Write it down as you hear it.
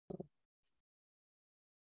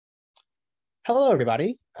Hello,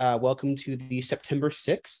 everybody. Welcome to the September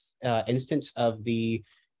 6th instance of the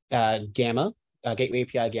Gateway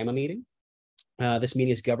API Gamma meeting. This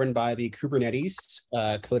meeting is governed by the Kubernetes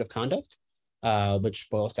Code of Conduct, which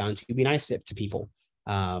boils down to be nice to people.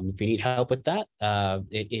 If you need help with that,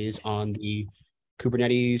 it is on the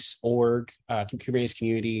Kubernetes org, Kubernetes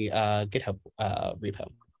community GitHub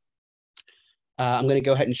repo. I'm going to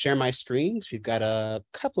go ahead and share my screen. So we've got a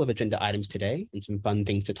couple of agenda items today and some fun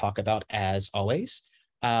things to talk about as always.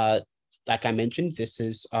 Like I mentioned, this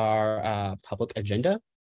is our public agenda.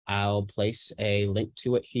 I'll place a link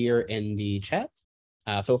to it here in the chat.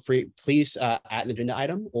 Feel free, please add an agenda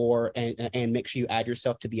item and make sure you add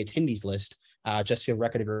yourself to the attendees list just for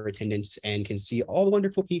record of your attendance and can see all the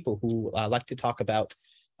wonderful people who like to talk about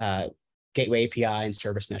Gateway API and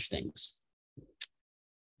service mesh things.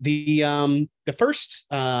 The first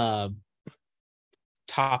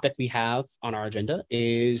topic we have on our agenda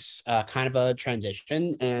is kind of a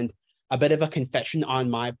transition and a bit of a confession on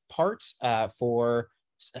my part for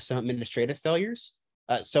some administrative failures.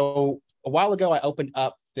 So a while ago, I opened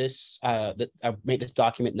up this, I made this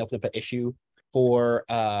document and opened up an issue for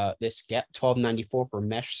this GEP 1294 for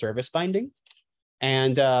mesh service binding.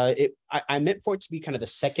 And I meant for it to be kind of the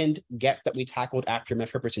second GEP that we tackled after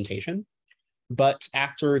mesh representation. But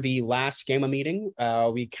after the last Gamma meeting,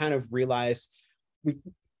 we kind of realized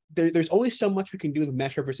there's only so much we can do with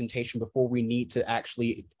mesh representation before we need to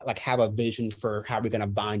actually have a vision for how we're going to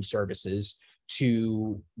bind services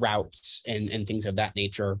to routes and things of that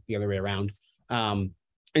nature the other way around. And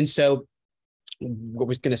so we're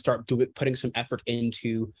going to start putting some effort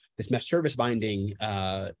into this mesh service binding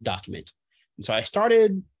document. And so I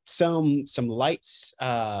started some light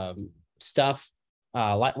stuff.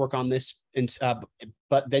 Light work on this,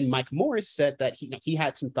 but then Mike Morris said that he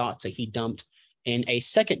had some thoughts that he dumped in a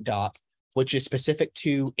second doc, which is specific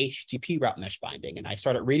to HTTP route mesh binding. And I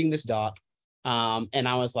started reading this doc, and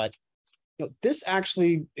I was like, this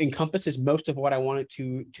actually encompasses most of what I wanted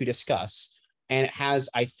to discuss, and it has,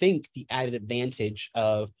 I think, the added advantage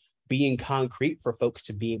of being concrete for folks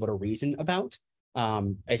to be able to reason about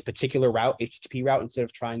a particular route, HTTP route, instead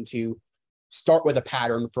of trying to start with a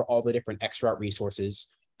pattern for all the different X route resources.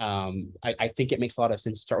 I think it makes a lot of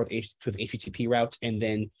sense to start with HTTP routes and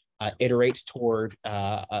then iterate toward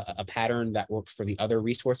a pattern that works for the other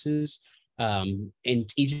resources. And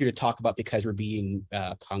it's easier to talk about because we're being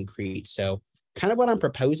concrete. So kind of what I'm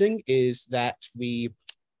proposing is that we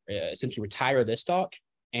essentially retire this doc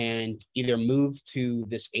and either move to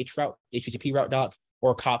this HTTP route doc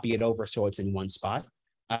or copy it over so it's in one spot.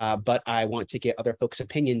 But I want to get other folks'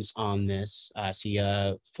 opinions on this. See,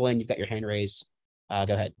 Flynn, you've got your hand raised. Go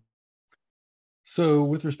ahead. So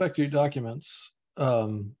with respect to your documents,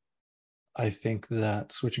 I think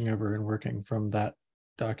that switching over and working from that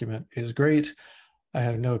document is great. I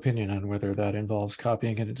have no opinion on whether that involves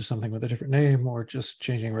copying it into something with a different name or just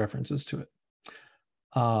changing references to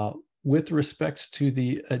it. With respect to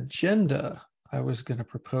the agenda, I was going to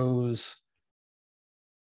propose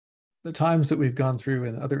the times that we've gone through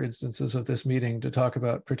in other instances of this meeting to talk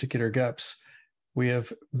about particular GEPs, we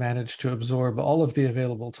have managed to absorb all of the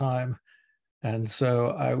available time. And so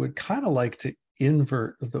I would kind of like to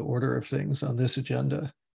invert the order of things on this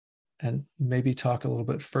agenda and maybe talk a little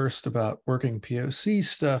bit first about working POC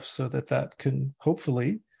stuff so that can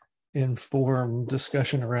hopefully inform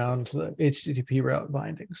discussion around the HTTP route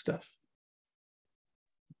binding stuff.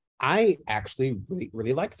 I actually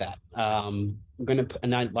really like that.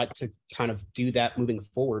 And I'd like to kind of do that moving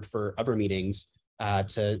forward for other meetings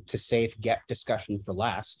to save GEP discussion for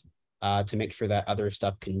last, to make sure that other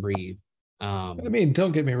stuff can breathe. I mean,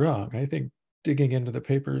 don't get me wrong. I think digging into the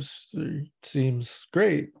papers seems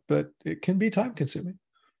great, but it can be time consuming.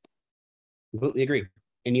 Completely agree.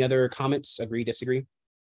 Any other comments? Agree, disagree?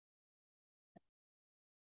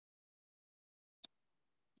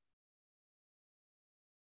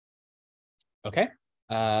 Okay,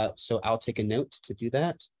 so I'll take a note to do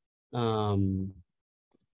that. And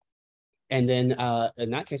then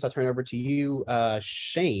in that case, I'll turn it over to you,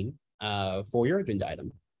 Shane, for your agenda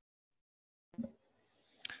item.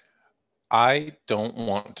 I don't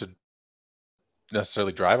want to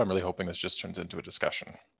necessarily drive. I'm really hoping this just turns into a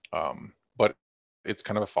discussion. But it's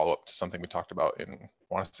kind of a follow-up to something we talked about in, I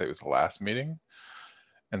want to say it was the last meeting.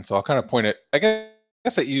 And so I'll kind of point it, I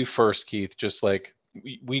guess at you first, Keith, just like,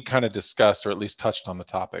 we kind of discussed or at least touched on the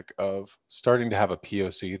topic of starting to have a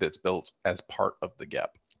POC that's built as part of the GEP.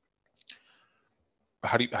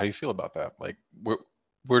 How do you feel about that? Like,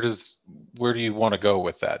 where do you want to go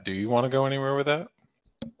with that? Do you want to go anywhere with that?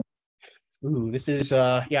 Ooh, this is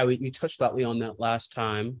yeah, we touched lightly on that last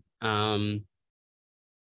time.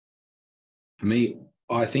 For me,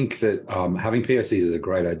 I think that having POCs is a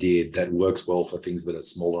great idea that works well for things that are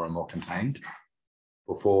smaller and more contained.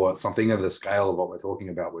 Before something of the scale of what we're talking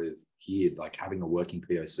about with here, like having a working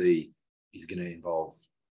POC is going to involve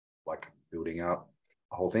like building out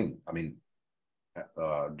a whole thing. I mean,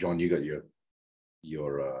 John, you got your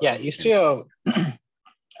yeah, Istio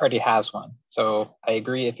already has one. So I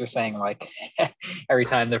agree if you're saying like every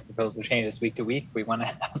time the proposal changes week to week, we want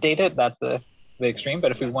to update it. That's the extreme.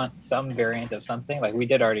 But if we want some variant of something, like we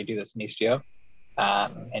did already do this in Istio,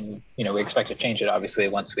 and we expect to change it obviously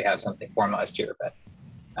once we have something formalized here. But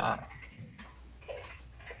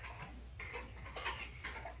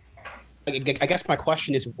I guess my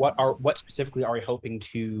question is, what specifically are we hoping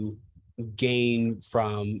to gain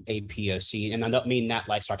from a POC? And I don't mean that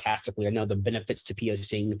like sarcastically. I know the benefits to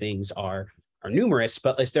POCing things are numerous,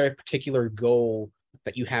 but is there a particular goal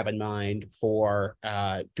that you have in mind for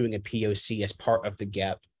doing a POC as part of the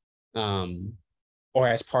GEP, or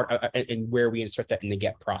as part of, and where we insert that in the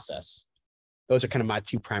GEP process? Those are kind of my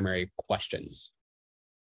two primary questions.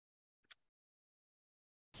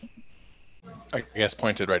 I guess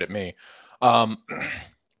pointed right at me.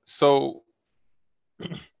 So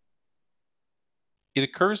it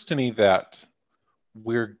occurs to me that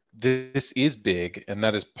this is big, and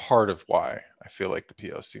that is part of why I feel like the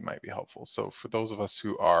POC might be helpful. So for those of us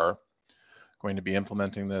who are going to be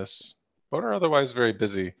implementing this, but are otherwise very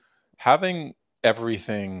busy, having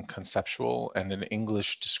everything conceptual and in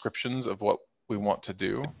English descriptions of what we want to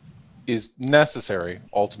do is necessary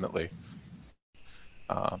ultimately.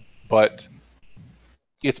 But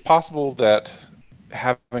it's possible that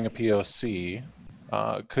having a POC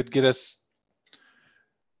could get us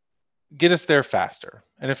there faster.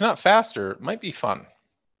 And if not faster, it might be fun.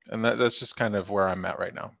 And that's just kind of where I'm at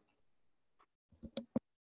right now.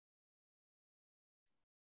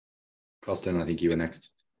 Costin, I think you were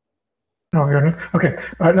next. No, you're not. Okay.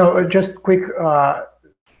 No, just quick.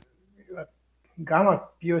 Gamma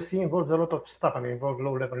POC involves a lot of stuff. I mean, involves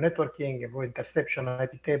low-level networking, involves interception,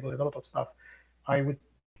 IP table, a lot of stuff. I would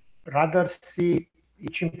rather see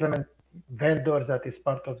each implement vendor that is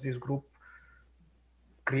part of this group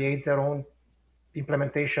create their own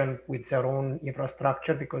implementation with their own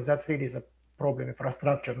infrastructure, because that's really the problem,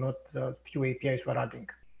 infrastructure, not the few APIs we're adding.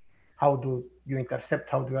 How do you intercept?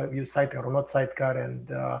 How do you use sidecar or not sidecar? And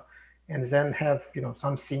then have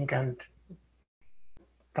some sync and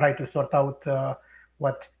try to sort out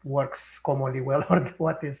what works commonly well or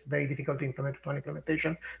what is very difficult to implement to an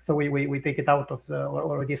implementation. So we take it out of the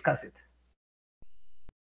or discuss it.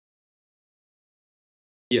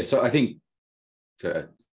 Yeah, so I think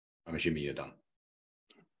I'm assuming you're done.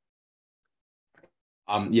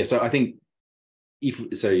 Yeah, so I think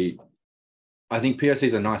I think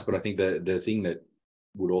POCs are nice, but I think the thing that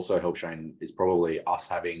would also help Shane is probably us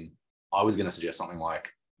having. I was going to suggest something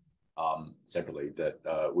like separately that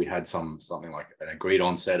we had something like an agreed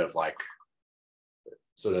on set of like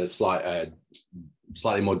sort of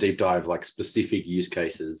slightly more deep dive, like specific use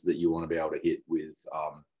cases that you want to be able to hit with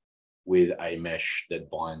a mesh that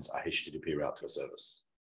binds a HTTP route to a service,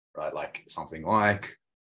 right? Like something like,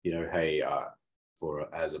 hey,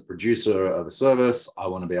 as a producer of a service, I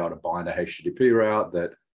want to be able to bind a HTTP route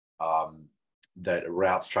that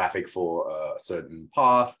routes traffic for a certain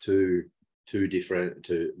path to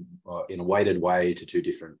in a weighted way to two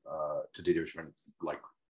different like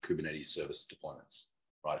Kubernetes service deployments,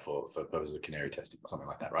 right? For purposes of canary testing or something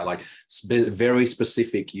like that, right? Like very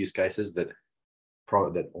specific use cases that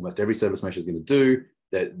almost every service mesh is going to do.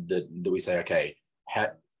 That we say, okay,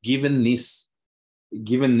 given this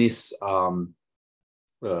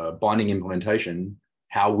binding implementation,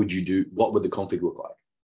 how would you do? What would the config look like?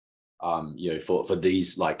 For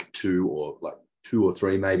these like two or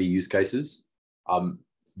three maybe use cases,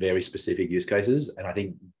 very specific use cases. And I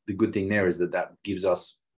think the good thing there is that gives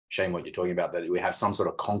us, Shane, what you're talking about, that we have some sort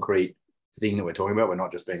of concrete thing that we're talking about. We're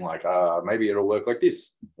not just being like, maybe it'll work like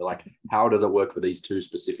this. We're like, how does it work for these two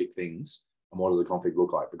specific things? And what does the config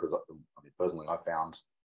look like? Because I mean, personally, I found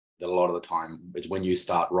that a lot of the time it's when you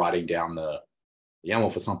start writing down the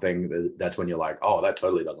YAML for something, that's when you're like, oh, that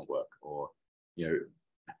totally doesn't work. Or,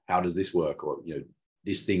 how does this work? Or,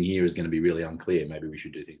 this thing here is going to be really unclear. Maybe we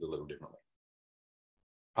should do things a little differently.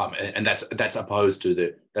 And that's opposed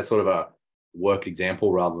to that's sort of a work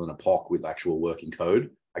example rather than a POC with actual working code.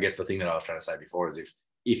 I guess the thing that I was trying to say before is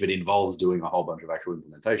if it involves doing a whole bunch of actual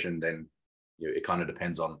implementation, then it kind of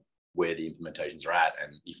depends on where the implementations are at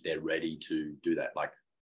and if they're ready to do that. Like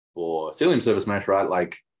for Cilium Service Mesh, right?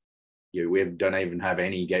 Like we don't even have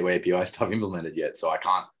any gateway API stuff implemented yet, so I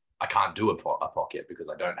can't do a POC yet because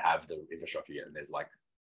I don't have the infrastructure yet, and there's like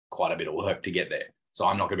quite a bit of work to get there. So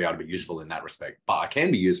I'm not going to be able to be useful in that respect, but I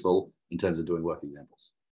can be useful in terms of doing work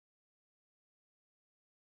examples.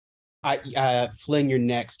 Flynn, you're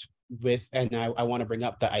next with, and I want to bring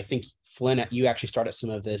up that I think Flynn, you actually started some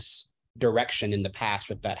of this direction in the past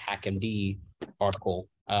with that HackMD article.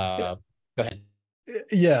 Go ahead.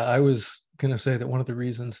 Yeah, I was going to say that one of the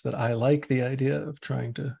reasons that I like the idea of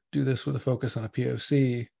trying to do this with a focus on a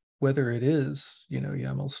POC, whether it is,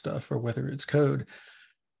 YAML stuff or whether it's code,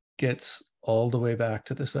 gets all the way back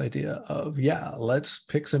to this idea of, let's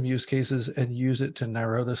pick some use cases and use it to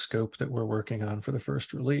narrow the scope that we're working on for the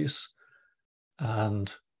first release.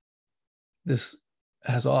 And this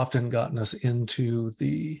has often gotten us into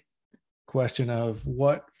the question of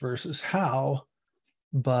what versus how,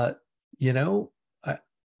 but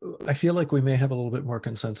I feel like we may have a little bit more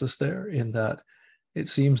consensus there, in that it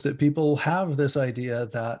seems that people have this idea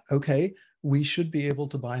that, okay, we should be able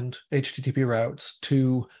to bind HTTP routes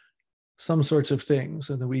to some sorts of things.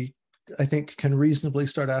 And then we, I think, can reasonably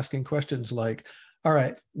start asking questions like, all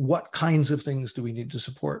right, what kinds of things do we need to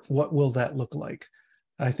support? What will that look like?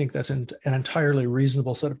 I think that's an entirely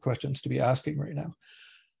reasonable set of questions to be asking right now.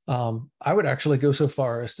 I would actually go so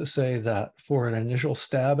far as to say that for an initial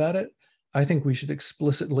stab at it, I think we should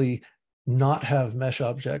explicitly not have mesh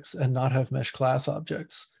objects and not have mesh class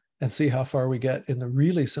objects, and see how far we get in the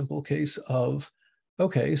really simple case of,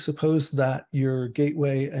 okay, suppose that your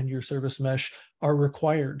gateway and your service mesh are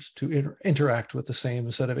required to interact with the same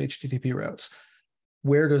set of HTTP routes.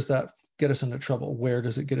 Where does that get us into trouble? Where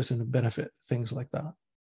does it get us into benefit? Things like that.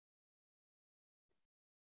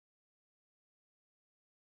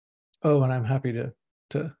 Oh, and I'm happy to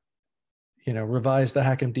revise the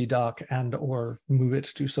HackMD doc and or move it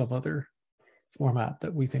to some other format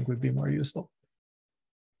that we think would be more useful.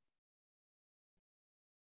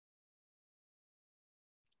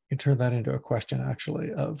 You can turn that into a question,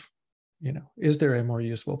 actually, of, is there a more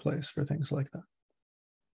useful place for things like that?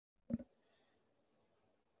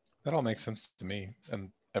 That all makes sense to me, and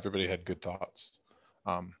everybody had good thoughts.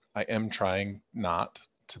 I am trying not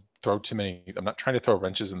to throw too many, I'm not trying to throw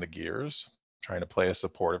wrenches in the gears, trying to play a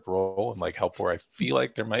supportive role and help where I feel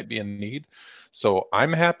like there might be a need. So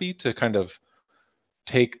I'm happy to kind of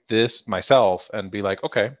take this myself and be like,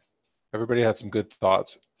 okay, everybody had some good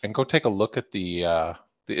thoughts, and go take a look at the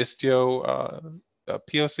Istio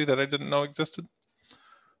POC that I didn't know existed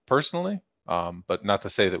personally. But not to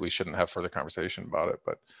say that we shouldn't have further conversation about it,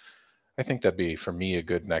 but I think that'd be, for me, a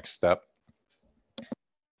good next step.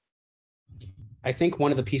 I think one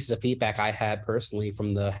of the pieces of feedback I had personally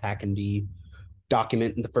from the HackMD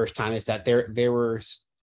document the first time is that there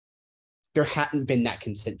hadn't been that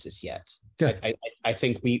consensus yet. Yeah. I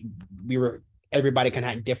think we were, everybody kind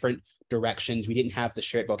of had different directions. We didn't have the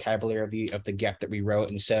shared vocabulary of the GEP that we wrote,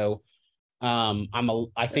 and so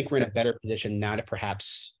I think we're in a better position now to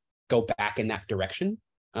perhaps go back in that direction.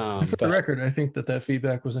 For the record, I think that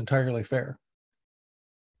feedback was entirely fair.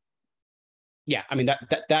 Yeah, I mean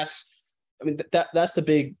that's the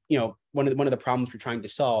big, one of the problems we're trying to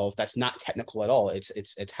solve. That's not technical at all.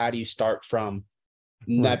 It's how do you start from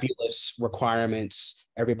nebulous requirements,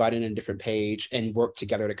 everybody on a different page, and work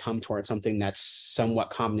together to come towards something that's somewhat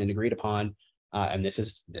common and agreed upon. And this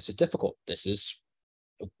is difficult. This is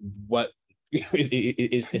what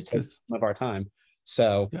is taking some of our time.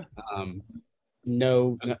 So yeah.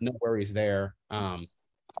 No worries there.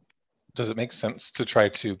 Does it make sense to try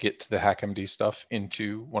to get to the HackMD stuff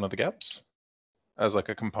into one of the GEPs as a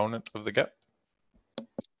component of the GEP?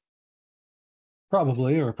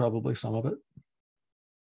 Probably some of it.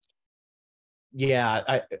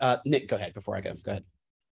 Yeah, Nick, go ahead before I go. Go ahead.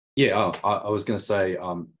 Yeah, I was going to say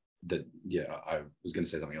that. Yeah, I was going to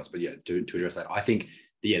say something else, but yeah, to address that, I think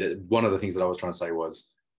one of the things that I was trying to say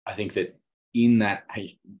was, I think that in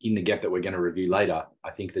the GEP that we're going to review later,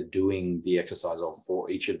 I think that doing the exercise of,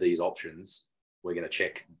 for each of these options, we're going to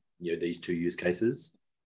check these two use cases,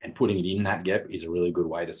 and putting it in that GEP is a really good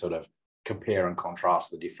way to sort of compare and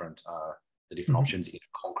contrast the different options in a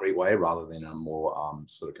concrete way rather than a more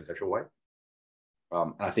sort of conceptual way.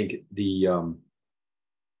 And I think I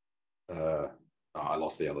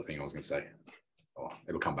lost the other thing I was going to say. Oh,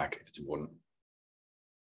 it'll come back if it's important.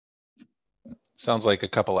 Sounds like a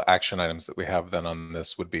couple of action items that we have then on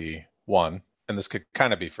this would be, one, and this could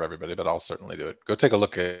kind of be for everybody, but I'll certainly do it. Go take a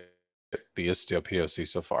look at the Istio POC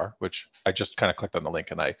so far, which I just kind of clicked on the link,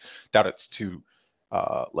 and I doubt it's too,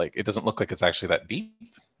 it doesn't look like it's actually that deep,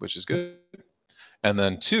 which is good. And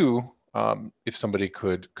then two, if somebody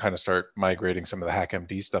could kind of start migrating some of the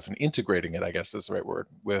HackMD stuff and integrating it, I guess is the right word,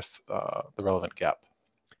 with the relevant GEP.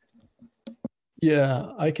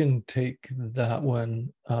 Yeah, I can take that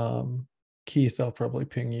one. Keith, I'll probably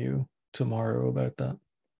ping you tomorrow about that.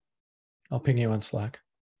 I'll ping you on Slack.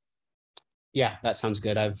 Yeah, that sounds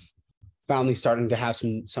good. I've finally starting to have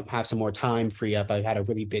some more time free up. I've had a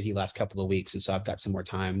really busy last couple of weeks, and so I've got some more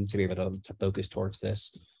time to be able to focus towards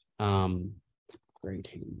this. Great.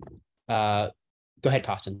 Go ahead,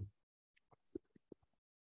 Costin.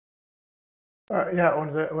 Yeah,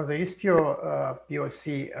 on the Istio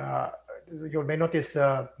POC, you may notice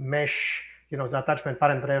mesh. The attachment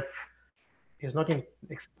parent ref is not in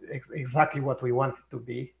exactly what we want it to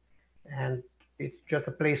be, and it's just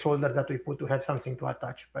a placeholder that we put to have something to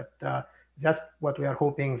attach. But that's what we are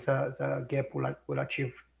hoping the gap will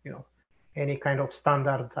achieve. Any kind of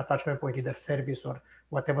standard attachment point, either service or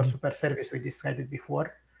whatever super service we decided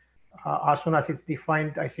before. As soon as it's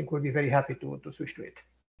defined, I think we'll be very happy to switch to it.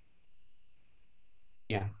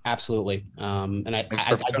 Yeah, absolutely. And I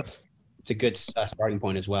it's a good starting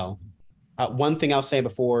point as well. One thing I'll say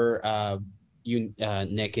before you,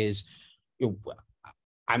 Nick, is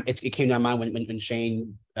it came to my mind when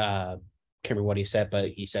Shane, can't remember what he said, but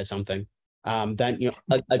he said something.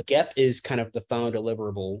 That a GEP is kind of the final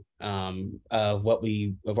deliverable of what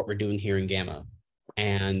we're doing here in Gamma,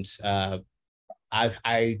 and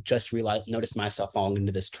I just noticed myself falling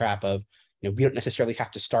into this trap of we don't necessarily have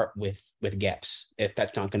to start with GEPs if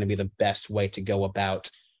that's not going to be the best way to go about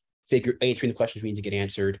answering the questions we need to get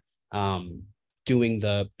answered, doing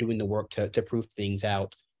the work to prove things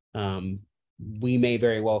out. We may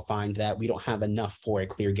very well find that we don't have enough for a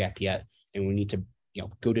clear GEP yet, and we need to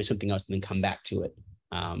go do something else and then come back to it.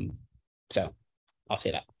 So I'll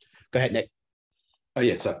say that. Go ahead, Nick. Oh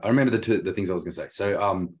yeah, so I remember the things I was going to say. So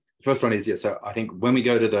the first one is so I think when we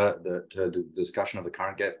go to the discussion of the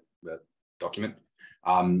current GEP document,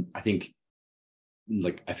 I think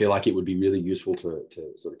I feel like it would be really useful to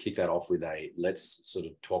sort of kick that off with let's sort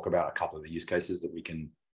of talk about a couple of the use cases that we can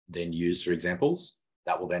then use for examples.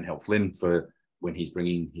 That will then help Flynn for when he's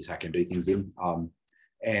bringing his hack and do things in.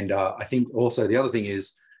 And I think also the other thing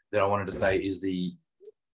is that I wanted to say is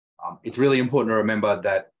it's really important to remember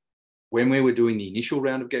that when we were doing the initial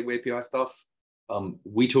round of Gateway API stuff,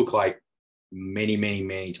 we took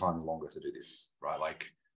many times longer to do this, right?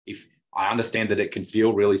 If I understand that it can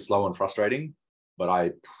feel really slow and frustrating, but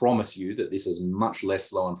I promise you that this is much less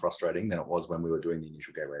slow and frustrating than it was when we were doing the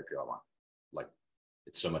initial Gateway API one.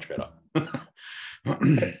 It's so much better.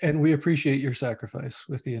 And we appreciate your sacrifice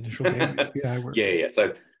with the initial API work. Yeah.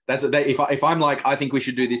 So that's if I'm I think we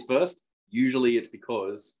should do this first. Usually it's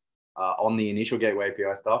because on the initial Gateway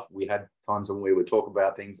API stuff, we had times when we would talk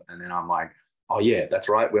about things, and then I'm like, oh yeah, that's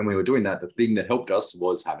right. When we were doing that, the thing that helped us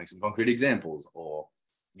was having some concrete examples, or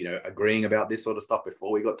agreeing about this sort of stuff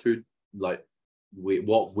before we got to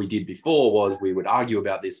what we did before was we would argue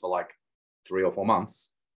about this for 3 or 4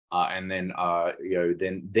 months. And then,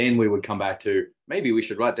 then we would come back to maybe we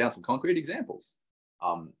should write down some concrete examples.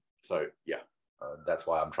 So yeah, that's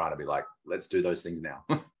why I'm trying to be let's do those things now.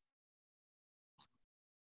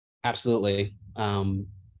 Absolutely.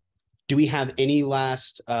 Do we have any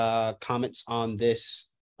last comments on this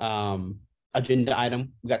agenda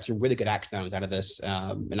item? We got some really good action items out of this,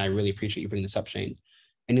 and I really appreciate you bringing this up, Shane.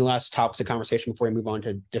 Any last topics of conversation before we move on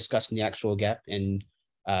to discussing the actual GEP and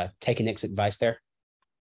taking Nick's advice there?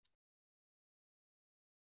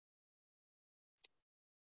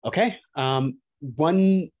 Okay.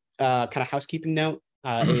 One kind of housekeeping note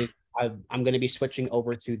is I'm going to be switching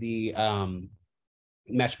over to the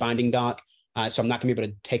mesh binding doc, so I'm not going to be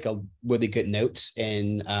able to take a really good notes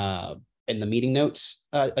in the meeting notes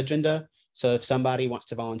agenda. So if somebody wants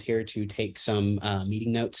to volunteer to take some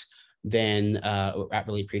meeting notes, then I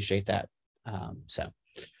really appreciate that. So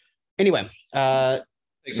anyway,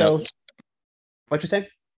 so what'd you say?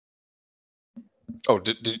 Oh,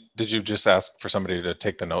 did you just ask for somebody to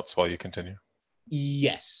take the notes while you continue?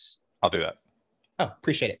 Yes. I'll do that. Oh,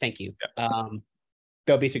 appreciate it. Thank you. Yeah.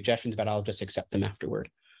 There'll be suggestions, but I'll just accept them afterward.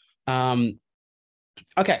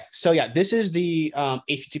 Okay, so yeah, this is the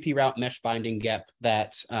HTTP route mesh binding GEP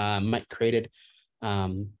that Mike created.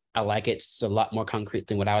 I like it. It's a lot more concrete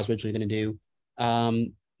than what I was originally going to do.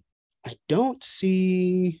 I don't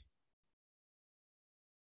see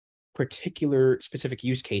particular specific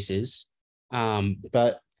use cases,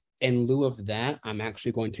 but in lieu of that, I'm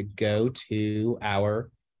actually going to go to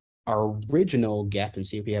our original GEP and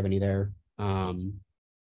see if we have any there. Some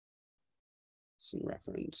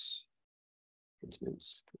reference. It's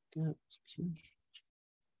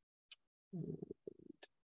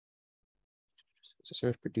a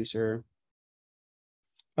service producer.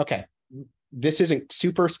 Okay, this isn't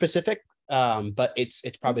super specific, but it's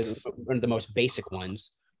probably one of the most basic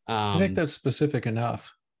ones. I think that's specific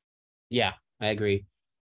enough. Yeah, I agree.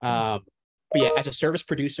 But yeah, as a service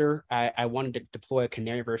producer, I wanted to deploy a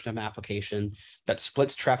canary version of my application that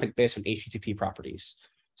splits traffic based on HTTP properties.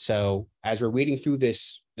 So as we're reading through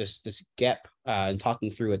this GEP and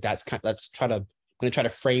talking through it, I'm going to try to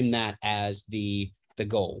frame that as the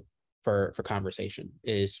goal for conversation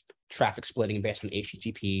is traffic splitting based on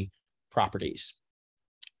HTTP properties.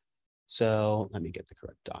 So let me get the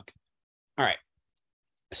correct doc. All right.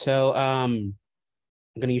 So I'm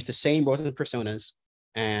going to use the same roles and personas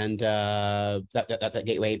and that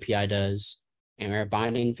gateway API does, and we're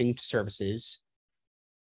binding things to services.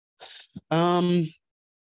 I'm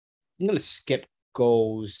going to skip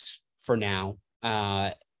goals for now.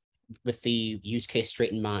 With the use case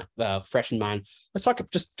straight in mind, fresh in mind, let's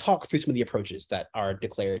talk through some of the approaches that are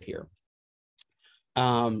declared here.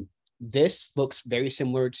 This looks very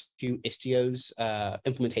similar to Istio's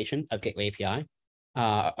implementation of Gateway API.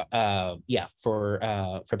 For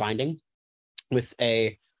binding with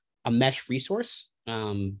a mesh resource.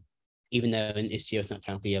 Even though in Istio it's not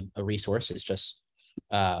technically a resource, it's just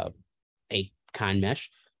a kind mesh.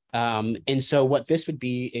 And so what this would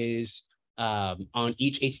be is on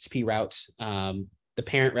each HTTP route, the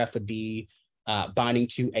parent ref would be binding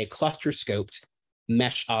to a cluster scoped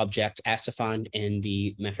mesh object as defined in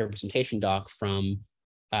the mesh representation doc from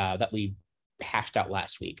that we hashed out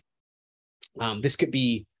last week. This could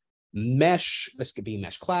be mesh, this could be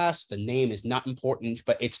mesh class. The name is not important,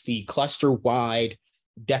 but it's the cluster wide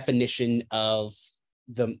definition of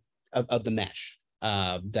the mesh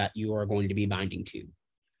that you are going to be binding to.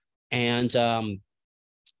 And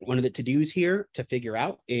one of the to-dos here to figure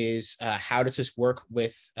out is how does this work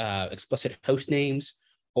with explicit host names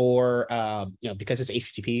or, because it's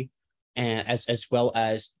HTTP, and as well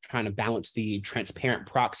as trying to balance the transparent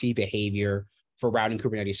proxy behavior for routing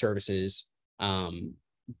Kubernetes services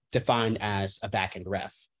defined as a backend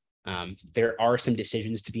ref. There are some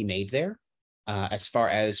decisions to be made there as far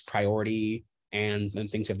as priority and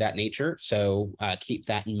things of that nature. So keep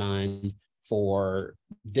that in mind for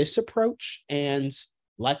this approach and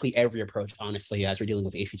likely every approach, honestly, as we're dealing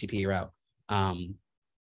with HTTP route.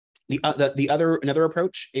 Another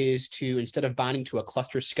approach is to, instead of binding to a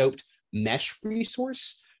cluster scoped mesh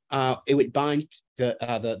resource, it would bind the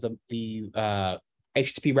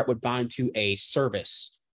HTTP route would bind to a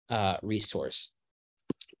service resource.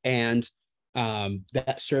 And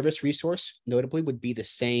that service resource notably would be the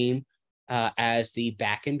same as the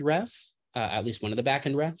backend ref, at least one of the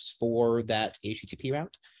backend refs for that HTTP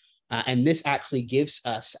route. And this actually gives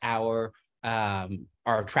us our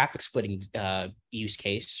traffic splitting use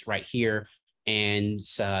case right here and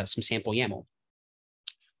some sample YAML.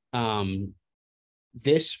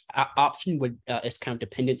 This option is kind of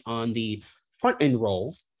dependent on the front end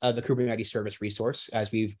role of the Kubernetes service resource,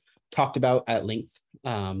 as we've talked about at length,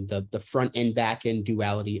 the front end back end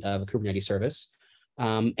duality of a Kubernetes service.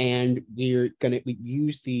 And we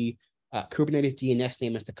use the Kubernetes DNS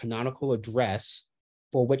name as the canonical address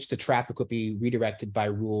for which the traffic would be redirected by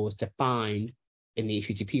rules defined in the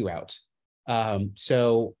HTTP route.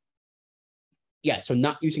 So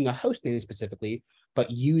not using a host name specifically,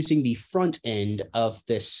 but using the front end of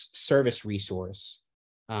this service resource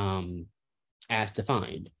as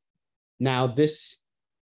defined. Now, this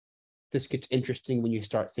gets interesting when you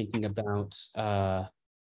start thinking about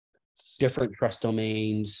different trust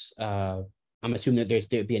domains. I'm assuming that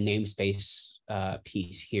there'd be a namespace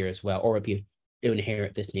piece here as well, or it would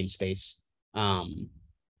inherit this namespace.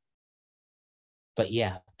 But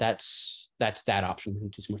yeah, that's that option.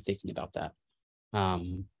 Just more thinking about that.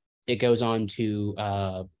 It goes on to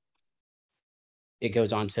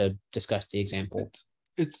discuss the example.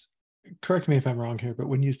 It's correct me if I'm wrong here, but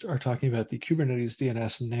when you are talking about the Kubernetes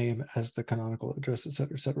DNS name as the canonical address, et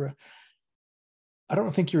cetera, I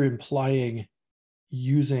don't think you're implying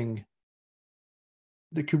using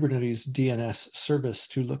the Kubernetes DNS service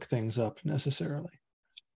to look things up necessarily.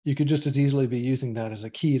 You could just as easily be using that as a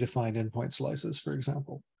key to find endpoint slices, for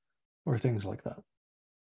example, or things like that.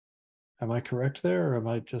 Am I correct there, or am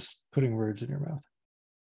I just putting words in your mouth?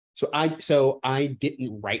 So I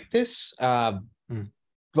didn't write this,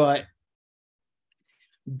 but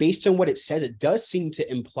based on what it says, it does seem to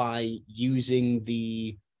imply using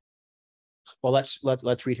the. Well, let's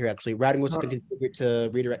read here. Actually, routing was configured to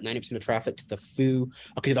redirect 90% of traffic to the foo.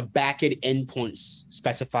 Okay, the backend endpoints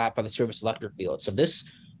specified by the service selector field. So this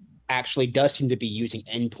actually does seem to be using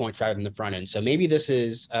endpoints rather than the front end. So maybe this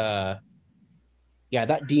is that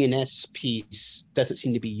DNS piece doesn't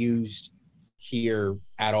seem to be used here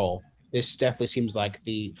at all. This definitely seems like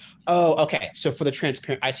okay. So for the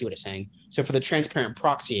transparent, I see what it's saying. So for the transparent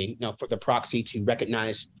proxying, for the proxy to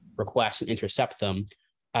recognize requests and intercept them,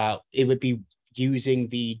 it would be using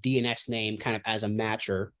the DNS name kind of as a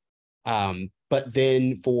matcher. But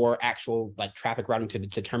then for actual like traffic routing to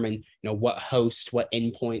determine, what hosts, what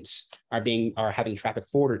endpoints are having traffic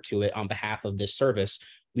forwarded to it on behalf of this service,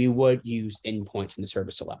 we would use endpoints in the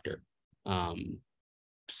service selector.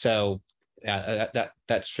 So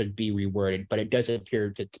that should be reworded, but it does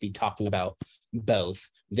appear to be talking about both.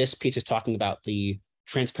 This piece is talking about the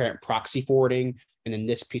transparent proxy forwarding, and then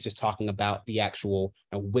this piece is talking about the actual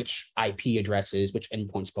which IP addresses, which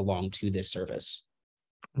endpoints belong to this service.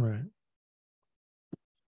 Right.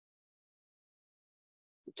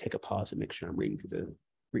 Take a pause and make sure I'm reading through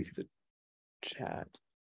the chat.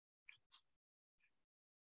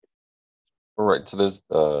 All right. So there's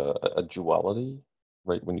a duality,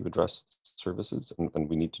 right, when you address services, and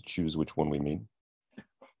we need to choose which one we mean.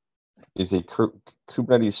 Is a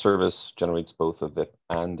Kubernetes service generates both a VIP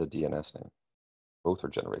and a DNS name. Both are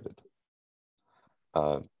generated.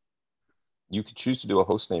 You could choose to do a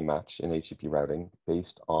hostname match in HTTP routing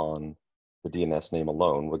based on the DNS name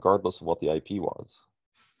alone, regardless of what the IP was,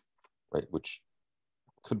 right? Which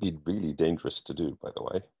could be really dangerous to do, by the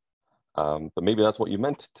way. But maybe that's what you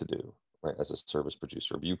meant to do, right, as a service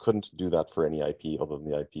producer. But you couldn't do that for any IP other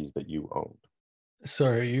than the IPs that you owned.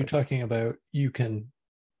 Sorry, are you talking about you can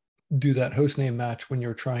do that hostname match when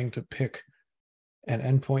you're trying to pick an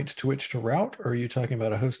endpoint to which to route, or are you talking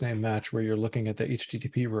about a hostname match where you're looking at the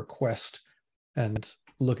HTTP request and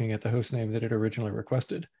looking at the hostname that it originally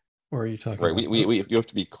requested? Or are you talking right? about You have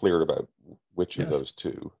to be clear about which Yes. of those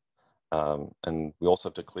two, and we also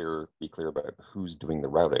have to be clear about who's doing the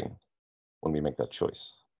routing when we make that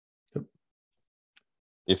choice. Yep.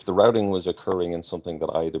 If the routing was occurring in something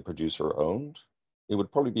that I, the producer, owned, it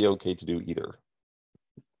would probably be okay to do either.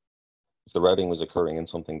 If the routing was occurring in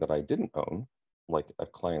something that I didn't own, like a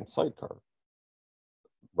client sidecar,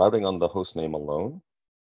 routing on the host name alone,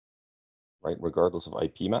 right, regardless of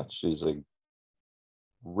IP match, is a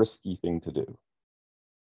risky thing to do.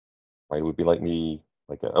 Right, it would be like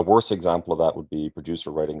a worse example of that would be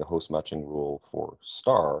producer writing a host matching rule for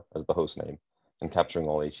star as the host name and capturing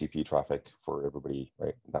all HTTP traffic for everybody,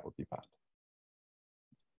 right? That would be bad.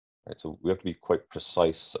 Right, so we have to be quite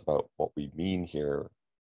precise about what we mean here,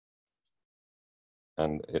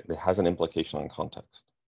 and it has an implication on context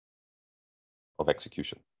of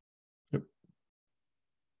execution. Yep.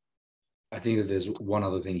 I think that there's one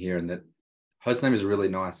other thing here, and that hostname is a really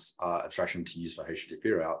nice abstraction to use for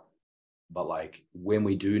HTTP route. But like when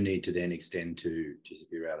we do need to then extend to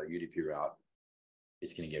TCP route or UDP route,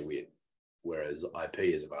 it's going to get weird. Whereas IP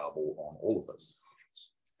is available on all of those.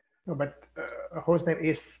 No, but a hostname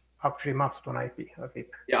is actually mapped to an IP of it.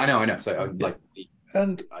 Yeah, I know. So Yeah.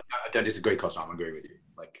 And I don't disagree, Cosmo. I'm agreeing with you.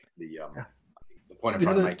 Like the point I'm The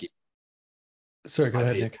trying to other- make is sorry, go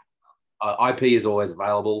ahead, Nick. IP is always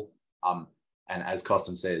available. And as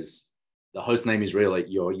Costin says, the host name is really,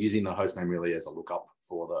 you're using the host name really as a lookup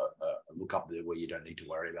for the lookup where you don't need to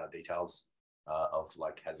worry about details of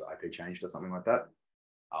like, has the IP changed or something like that.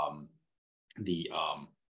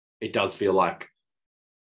 It does feel like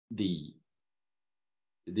this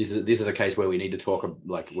is a case where we need to talk,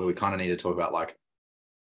 like, where we kind of need to talk about, like,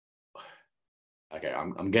 okay,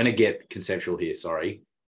 I'm going to get conceptual here, sorry.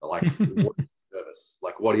 But like, what is a service?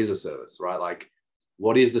 Like, what is a service, right? Like,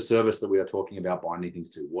 what is the service that we are talking about binding things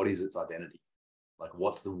to? What is its identity? Like,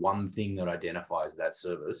 what's the one thing that identifies that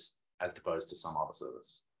service as opposed to some other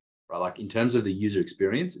service, right? Like, in terms of the user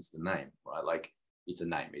experience, it's the name, right? Like, it's a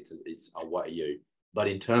name, it's a what you. But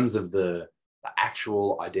in terms of the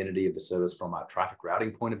actual identity of the service from a traffic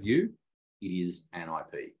routing point of view, it is an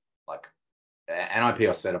IP. Like, an IP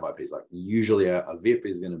or set of IPs. Like, usually a VIP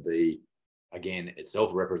is going to be, again,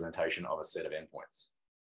 itself a representation of a set of endpoints.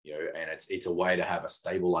 And it's a way to have a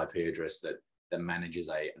stable IP address that manages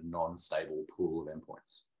a non-stable pool of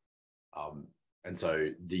endpoints. And so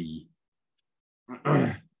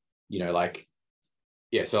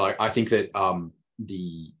so I think that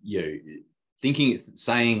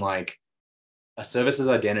saying like a service's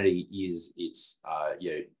identity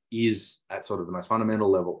is at sort of the most fundamental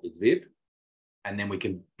level, it's VIP, and then we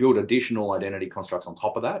can build additional identity constructs on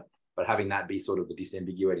top of that, but having that be sort of the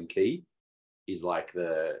disambiguating key is like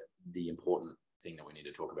the important thing that we need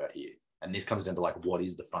to talk about here. And this comes down to like, what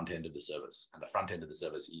is the front end of the service? And the front end of the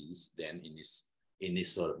service is then in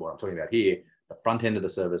this sort of what I'm talking about here, the front end of the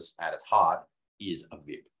service at its heart is a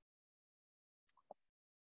VIP.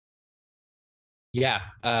 Yeah,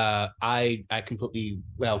 I completely,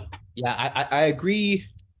 I agree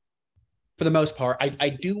for the most part. I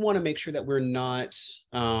do want to make sure that we're not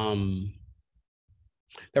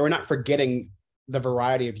forgetting the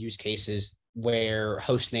variety of use cases where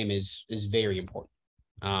host name is very important.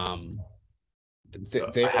 I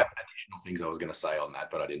have additional things I was going to say on that,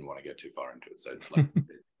 but I didn't want to go too far into it. So like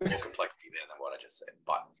more complexity there than what I just said.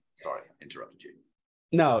 But sorry, I interrupted you.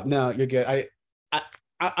 No, you're good.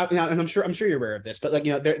 And I'm sure you're aware of this, but like,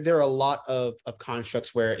 you know, there are a lot of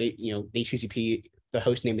constructs where HTTP, the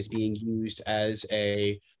host name is being used as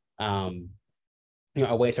a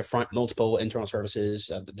a way to front multiple internal services.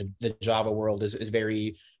 The Java world is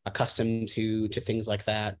very accustomed to things like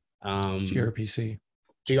that. gRPC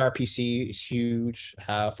is huge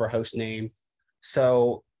for host name.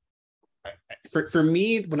 So for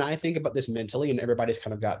me, when I think about this mentally, and everybody's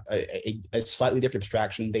kind of got a slightly different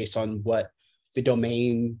abstraction based on what the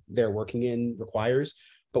domain they're working in requires.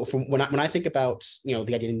 But when I think about the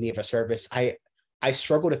identity of a service, I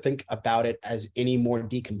struggle to think about it as any more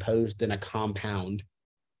decomposed than a compound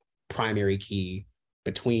primary key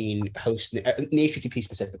between host in HTTP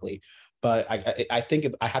specifically. But I think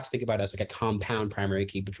I have to think about it as like a compound primary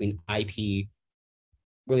key between IP,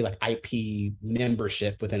 really like IP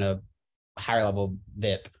membership within a higher level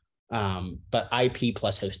VIP, but IP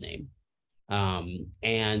plus host name.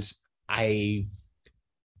 And I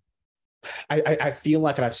feel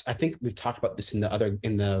like I think we've talked about this in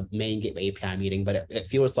the main gateway API meeting, but it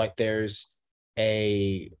feels like there's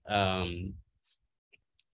a kind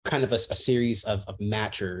of a series of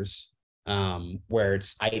matchers where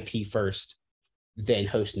it's IP first, then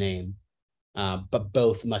host name, but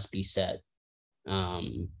both must be set, or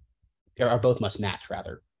both must match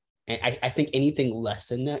rather. And I think anything less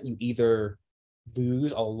than that, you either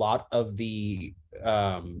lose a lot of the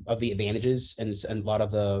advantages and a lot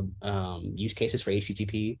of the use cases for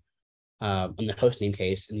HTTP in the host name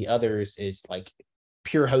case, and the others is like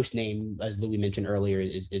pure host name, as Louis mentioned earlier,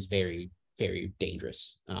 is very, very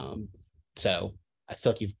dangerous. So I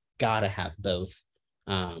feel like you've got to have both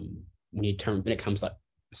when it comes to like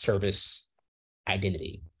service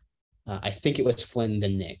identity. I think it was Flynn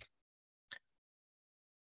then Nick.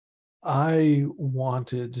 I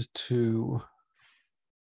wanted to,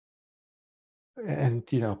 and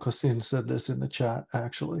Christine said this in the chat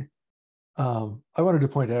actually. I wanted to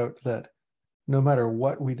point out that no matter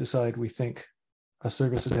what we decide we think a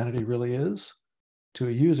service identity really is, to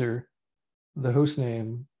a user, the host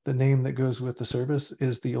name, the name that goes with the service,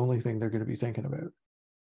 is the only thing they're going to be thinking about.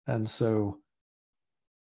 And so,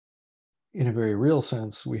 in a very real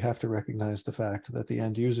sense, we have to recognize the fact that the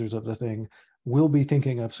end users of the thing will be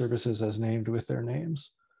thinking of services as named with their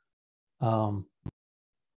names. In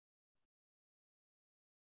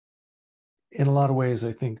a lot of ways,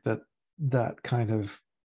 I think that kind of,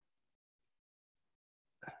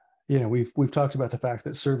 we've talked about the fact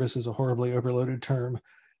that service is a horribly overloaded term.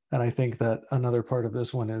 And I think that another part of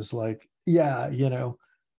this one is like,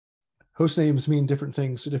 host names mean different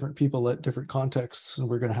things to different people at different contexts. And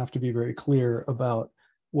we're going to have to be very clear about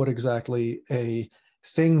what exactly a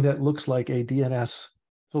thing that looks like a DNS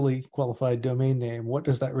fully qualified domain name, what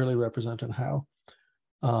does that really represent and how?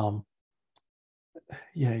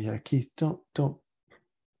 Keith, don't,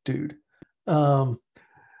 dude.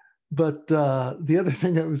 But the other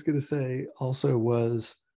thing I was going to say also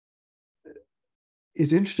was,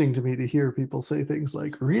 it's interesting to me to hear people say things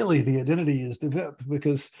like, really, the identity is the VIP,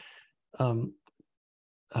 because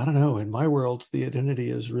I don't know, in my world, the identity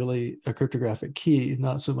is really a cryptographic key,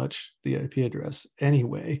 not so much the IP address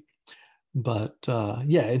anyway. But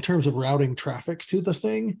in terms of routing traffic to the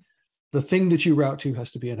thing that you route to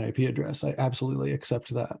has to be an IP address. I absolutely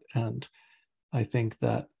accept that. And I think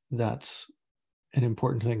that that's an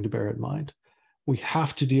important thing to bear in mind. We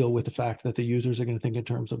have to deal with the fact that the users are going to think in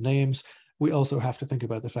terms of names. We also have to think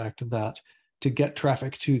about the fact that to get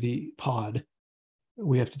traffic to the pod,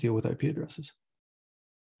 we have to deal with IP addresses.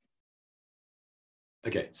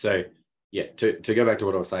 Okay, so to go back to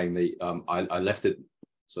what I was saying, I left it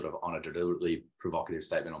sort of on a deliberately provocative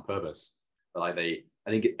statement on purpose. But I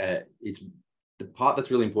think it's the part that's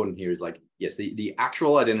really important here is like, yes, the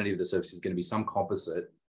actual identity of the service is going to be some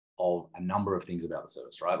composite of a number of things about the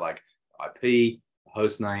service, right? Like IP,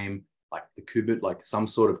 host name, like like some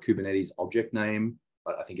sort of Kubernetes object name.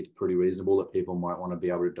 But I think it's pretty reasonable that people might want to be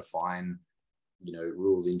able to define,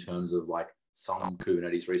 rules in terms of like some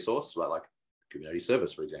Kubernetes resource, right? Like Kubernetes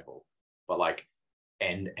service, for example. But like,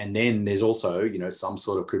 and then there's also, some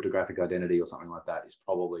sort of cryptographic identity or something like that is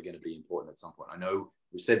probably going to be important at some point. I know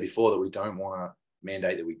we've said before that we don't want to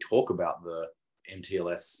mandate that we talk about the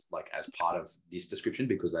MTLS like as part of this description,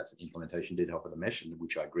 because that's implementation detail for the mesh,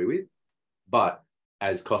 which I agree with. But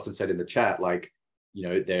as Costin said in the chat, like,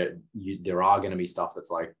 there are going to be stuff that's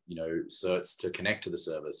like, certs to connect to the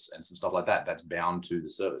service and some stuff like that that's bound to the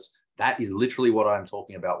service. That is literally what I'm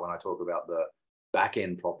talking about when I talk about the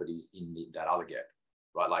backend properties in that other GEP,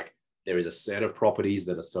 right? Like there is a set of properties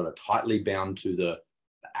that are sort of tightly bound to the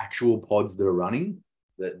actual pods that are running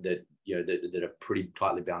that are pretty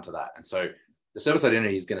tightly bound to that. And so the service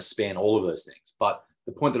identity is going to span all of those things. But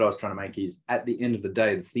the point that I was trying to make is, at the end of the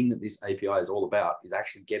day, the thing that this API is all about is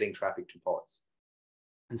actually getting traffic to pods.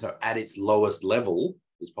 And so at its lowest level,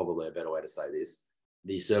 is probably a better way to say this,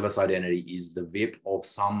 the service identity is the VIP of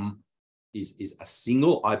is a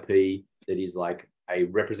single IP that is like a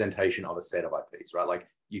representation of a set of IPs, right? Like,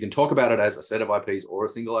 you can talk about it as a set of IPs or a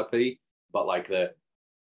single IP, but like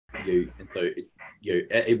we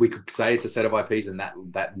could say it's a set of IPs, and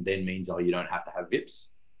that then means, oh, you don't have to have VIPs.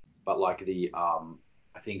 But like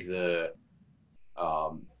I think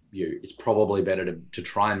it's probably better to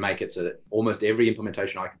try and make it so that almost every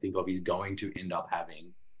implementation I can think of is going to end up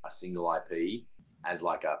having a single IP as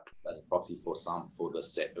like a proxy for the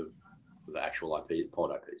set of the actual IP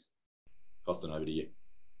pod IPs. Costin, over to you.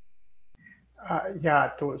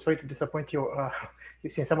 Sorry to disappoint you.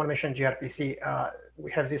 You've seen someone mention gRPC.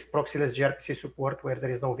 We have this proxyless gRPC support where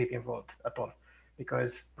there is no VIP involved at all,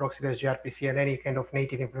 because proxyless gRPC and any kind of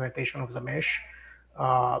native implementation of the mesh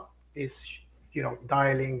is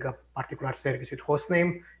dialing a particular service with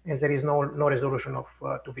hostname, and there is no resolution of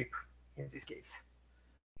to VIP in this case.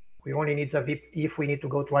 We only need the VIP if we need to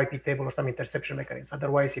go to IP table or some interception mechanism.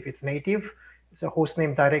 Otherwise, if it's native, the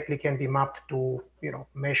hostname directly can be mapped to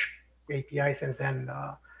mesh APIs and then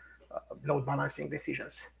load balancing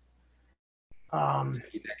decisions. In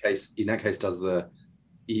that case,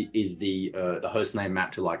 is the host name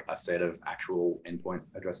mapped to like a set of actual endpoint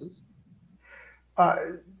addresses?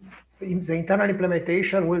 In the internal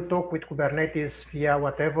implementation, we'll talk with Kubernetes via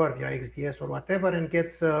XDS or whatever, and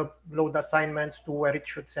get load assignments to where it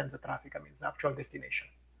should send the traffic. I mean, the actual destination,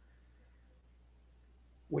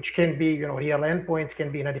 which can be real endpoints,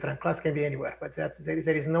 can be in a different class, can be anywhere, but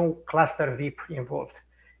there is no cluster VIP involved.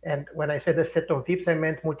 And when I said a set of VIPs, I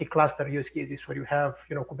meant multi-cluster use cases where you have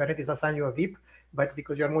Kubernetes assign you a VIP, but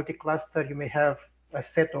because you're multi-cluster, you may have a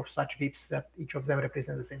set of such VIPs that each of them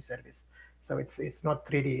represent the same service. So it's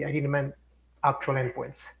not really, I didn't mean actual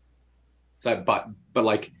endpoints. So, but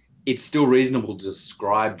like, it's still reasonable to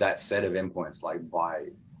describe that set of endpoints like by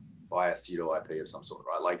a pseudo IP of some sort,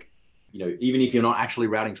 right? Like, even if you're not actually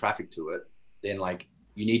routing traffic to it, then like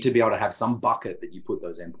you need to be able to have some bucket that you put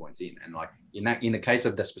those endpoints in. And like in the case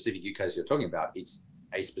of the specific use case you're talking about, it's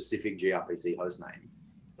a specific gRPC hostname.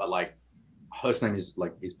 But like hostname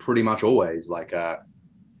is pretty much always like a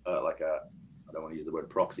I don't want to use the word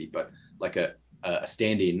proxy, but like a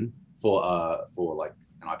stand-in for like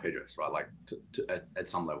an IP address, right? Like at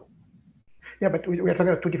some level. Yeah, but we are talking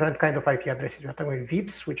about two different kinds of IP addresses. We're talking about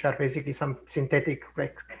VIPs, which are basically some synthetic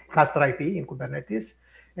like cluster IP in Kubernetes,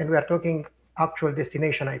 and we are talking actual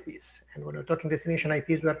destination IPs. And when we're talking destination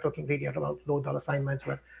IPs, we are talking really about load assignments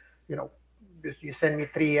where, you send me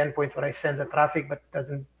 3 endpoints where I send the traffic, but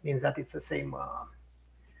doesn't mean that it's the same.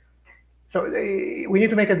 So we need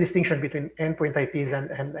to make a distinction between endpoint IPs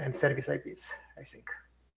and service IPs, I think.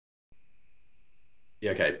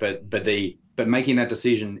 Yeah, okay, but making that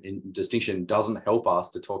distinction doesn't help us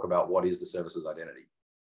to talk about what is the service's identity,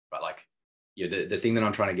 right? Like, the thing that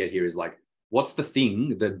I'm trying to get here is like, what's the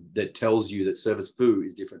thing that tells you that service foo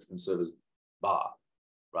is different from service bar,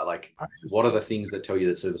 right? Like, what are the things that tell you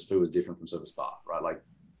that service foo is different from service bar, right? Like,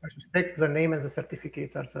 I suspect the name and the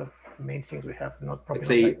certificates are the main things we have.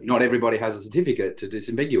 Not everybody has a certificate to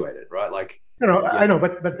disambiguate it, right? Like, no, yeah. I know,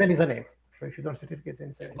 but then is a name. So if you don't certificate, then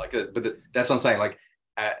it's a name. That's what I'm saying. Like,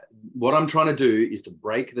 what I'm trying to do is to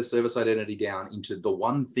break the service identity down into the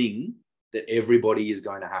one thing that everybody is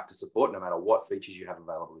going to have to support, no matter what features you have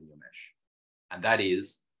available in your mesh, and that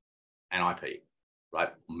is an IP, right?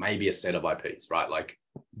 Maybe a set of IPs, right? Like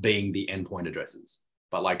being the endpoint addresses,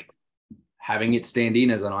 but like having it stand in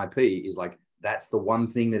as an IP is like, that's the one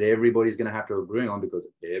thing that everybody's going to have to agree on, because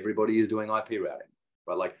everybody is doing IP routing,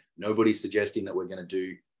 right? Like nobody's suggesting that we're going to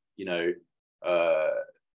do,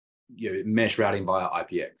 mesh routing via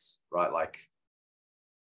IPX, right? Like,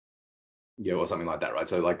 or something like that, right?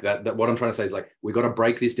 So like that what I'm trying to say is like, we got to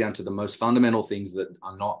break this down to the most fundamental things that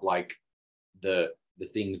are not like the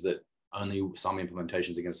things that only some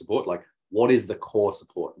implementations are going to support. Like, what is the core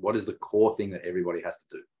support? What is the core thing that everybody has to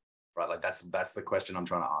do, right? Like that's the question I'm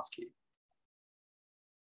trying to ask here.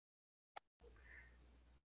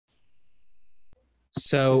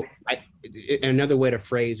 So another way to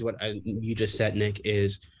phrase what you just said, Nick,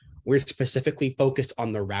 is we're specifically focused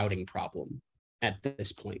on the routing problem at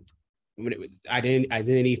this point. Service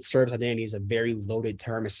identity is a very loaded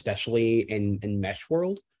term, especially in mesh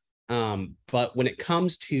world. But when it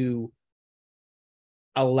comes to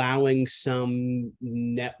allowing some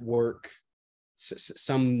network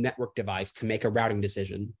some network device to make a routing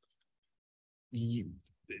decision,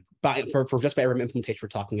 for just by every implementation we're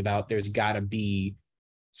talking about, there's got to be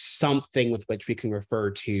something with which we can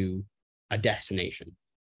refer to a destination.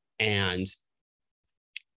 And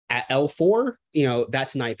at L4,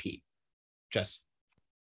 that's an IP. Just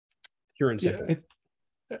pure and simple.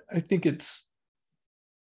 Yeah, I think it's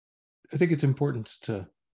important to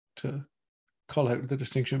call out the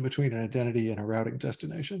distinction between an identity and a routing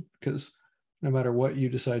destination, because no matter what you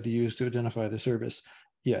decide to use to identify the service,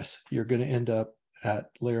 yes, you're going to end up at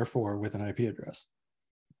layer 4 with an IP address.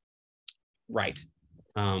 Right.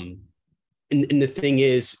 And the thing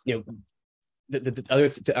is, the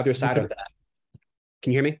other side of that.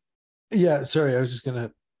 Can you hear me? Yeah, sorry. I was just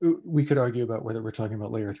we could argue about whether we're talking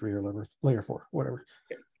about layer 3 or layer 4, whatever.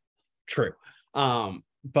 True.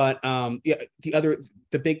 But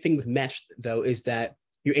the big thing with mesh though is that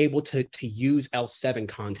you're able to use L7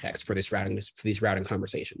 context for these routing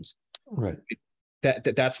conversations. Right.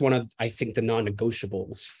 That's one of, I think, the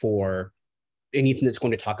non-negotiables for anything that's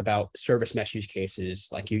going to talk about service mesh use cases.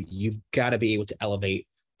 Like you've got to be able to elevate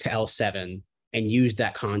to L7 and use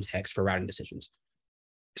that context for routing decisions.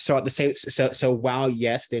 So at the same, so while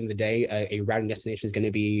yes, at the end of the day, a routing destination is going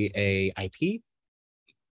to be a IP,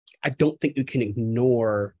 I don't think you can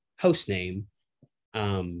ignore host name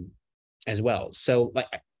as well. So like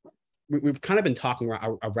we've kind of been talking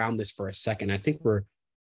around this for a second. I think we're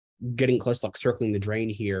getting close to like circling the drain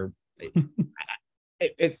here.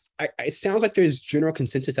 It sounds like there's general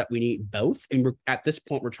consensus that we need both, and at this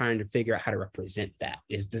point we're trying to figure out how to represent that.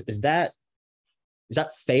 Is that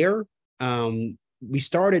fair? We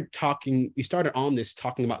started on this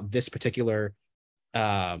talking about this particular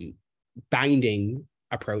binding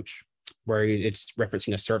approach where it's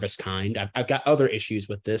referencing a service kind. I've got other issues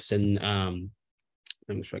with this, and I'm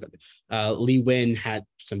sure I got Lee Win had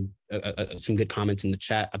some good comments in the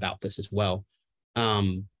chat about this as well.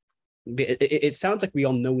 It sounds like we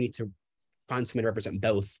all know we need to find something to represent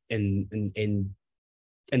both in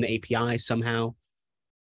the API somehow.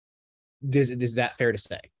 Is that fair to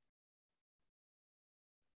say?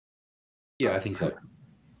 Yeah, I think so.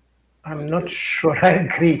 I'm not sure I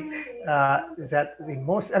agree that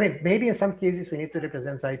maybe in some cases we need to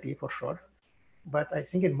represent IP for sure. But I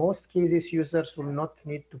think in most cases, users will not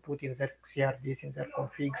need to put in their CRDs, in their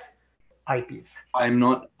configs, IPs. I am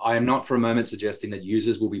not for a moment suggesting that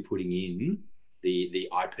users will be putting in the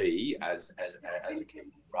IP as a key,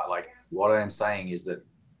 right? Like what I am saying is that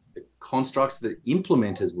the constructs that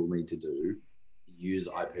implementers will need to do use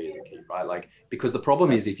IP as a key, right? Like, because the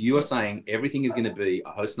problem is if you are saying everything is going to be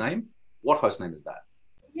a host name, what host name is that?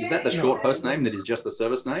 Is that the short host name that is just the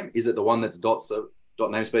service name? Is it the one that's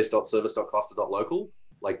 .namespace.service.cluster.local?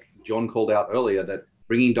 Like John called out earlier, that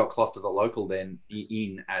bringing .cluster.local then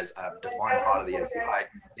in as a defined part of the API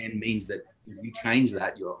then means that if you change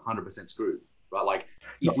that, you're 100% screwed, right? Like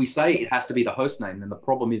if we say it has to be the host name, then the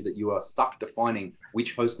problem is that you are stuck defining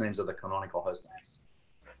which host names are the canonical host names.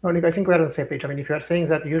 No, Nick, I think we're on the same page. I mean, if you are saying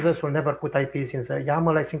that users will never put IPs in the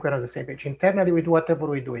YAML, I think we're on the same page. Internally, we do whatever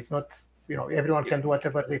we do. It's not, everyone can do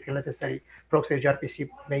whatever they feel necessary. Proxy gRPC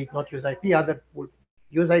may not use IP, others will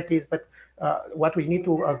use IPs, but what we need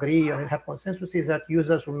to agree and have consensus is that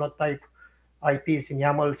users will not type IPs in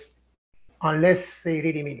YAMLs unless they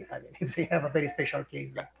really mean it. I mean, if they have a very special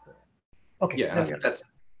case that, okay. Yeah,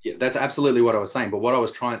 that's absolutely what I was saying. But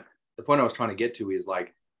the point I was trying to get to is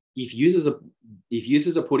like, if users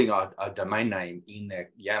are putting a domain name in their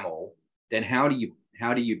YAML, then how do you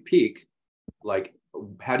pick, like,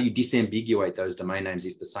 how do you disambiguate those domain names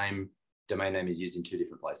if the same domain name is used in two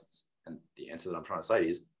different places? And the answer that I'm trying to say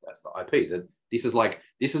is that's the IP. That this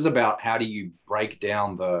is about how do you break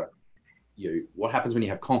down what happens when you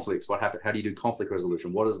have conflicts? How do you do conflict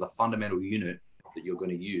resolution? What is the fundamental unit that you're going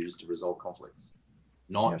to use to resolve conflicts?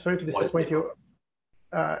 Not sorry to disappoint you.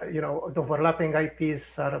 The overlapping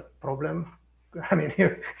IPs are a problem. I mean,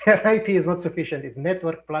 your IP is not sufficient. It's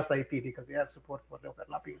network plus IP because we have support for the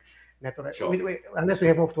overlapping network. Sure. Unless we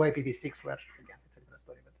have moved to IPv6, where again, it's a different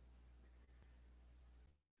story. But...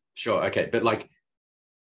 Sure. Okay. But like,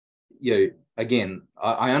 again,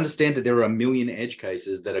 I understand that there are a million edge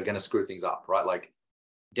cases that are going to screw things up, right? Like,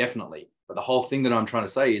 definitely. But the whole thing that I'm trying to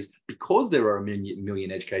say is because there are a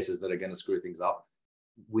million edge cases that are going to screw things up,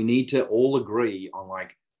 we need to all agree on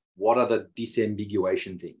like, what are the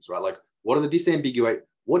disambiguation things, right? Like, what is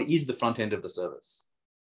the front end of the service,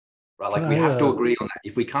 right? Like we have to agree on that.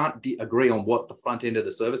 If we can't agree on what the front end of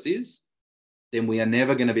the service is, then we are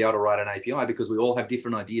never going to be able to write an API because we all have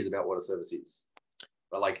different ideas about what a service is.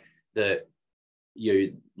 But like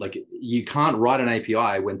you can't write an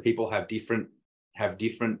API when people have different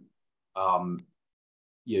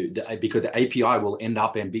because the API will end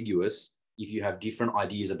up ambiguous if you have different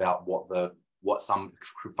ideas about what some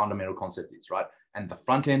fundamental concept is, right? And the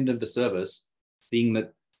front end of the service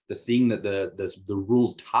the thing that the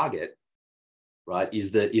rules target, right,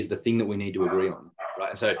 is the thing that we need to agree on, right?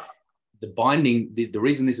 And so the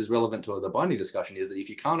reason this is relevant to the binding discussion is that if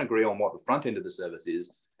you can't agree on what the front end of the service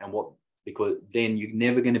is and because then you're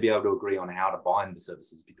never going to be able to agree on how to bind the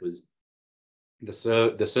services, because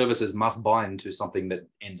the services must bind to something that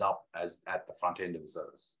ends up as at the front end of the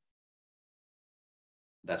service.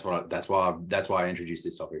 That's why I introduced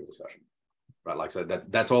this topic of discussion, right? Like, so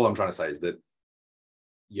that's all I'm trying to say is that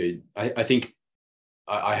I think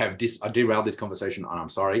I derailed this conversation, and I'm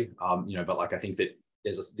sorry, but like I think that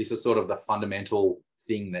this is sort of the fundamental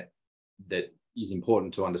thing that is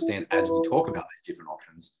important to understand as we talk about these different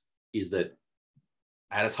options, is that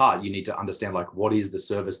at its heart, you need to understand, like, what is the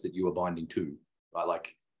service that you are binding to, right?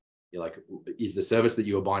 Like, is the service that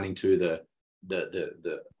you are binding to the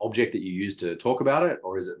object that you use to talk about it,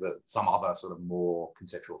 or is it some other sort of more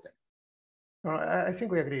conceptual thing? I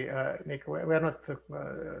think we agree, Nick. We are not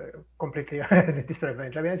completely at a different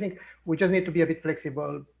range. I mean, I think we just need to be a bit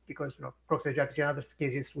flexible because, proxy RPC in other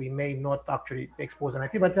cases, we may not actually expose an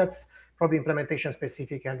IP, but that's probably implementation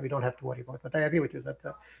specific and we don't have to worry about it. But I agree with you that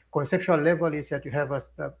the conceptual level is that you have a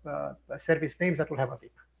service names that will have a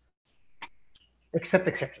VIP, except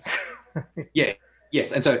exceptions. Yeah.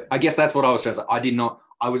 Yes. And so I guess that's what I was trying to say. I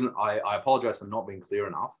apologize for not being clear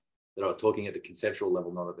enough that I was talking at the conceptual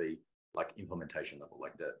level, not at the implementation level,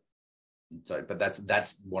 but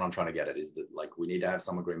that's what I'm trying to get at, is that we need to have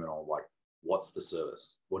some agreement on what's the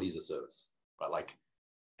service, what is a service, right?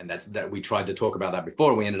 And that we tried to talk about that before,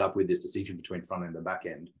 and we ended up with this distinction between front end and back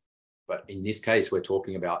end. But in this case, we're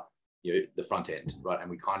talking about the front end, right?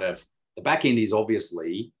 And the back end is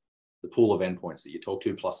obviously the pool of endpoints that you talk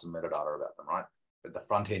to plus some metadata about them, right? But the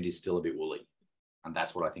front end is still a bit woolly, and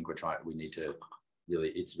that's what I think it's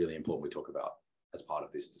really important we talk about as part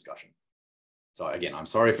of this discussion. So again, I'm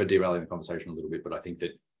sorry for derailing the conversation a little bit, but I think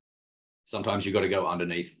that sometimes you've got to go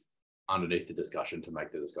underneath the discussion to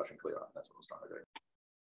make the discussion clearer. That's what I was trying to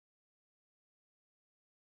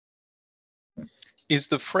do. Is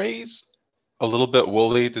the phrase a little bit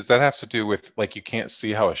woolly? Does that have to do with you can't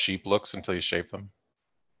see how a sheep looks until you shave them?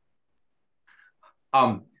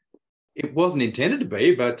 It wasn't intended to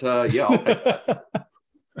be, but yeah, I'll take that.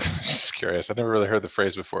 Just curious. I never really heard the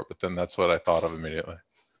phrase before, but then that's what I thought of immediately.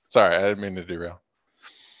 Sorry, I didn't mean to derail.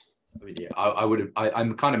 I mean, yeah,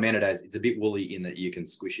 I'm kind of meant it as it's a bit woolly in that you can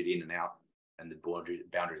squish it in and out, and the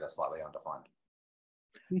boundaries are slightly undefined.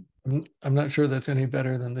 I'm not sure that's any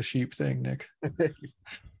better than the sheep thing, Nick.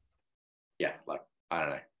 Yeah, I don't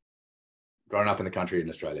know. Growing up in the country in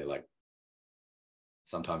Australia,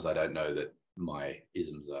 sometimes I don't know that my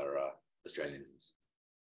isms are Australian isms.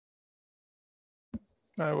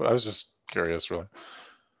 I was just curious, really.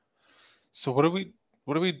 So what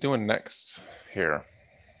are we doing next here?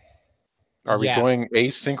 Are we going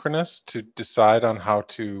asynchronous to decide on how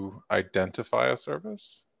to identify a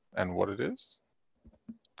service and what it is?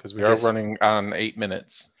 Because we are running on 8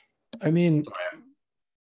 minutes. I mean,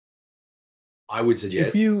 I would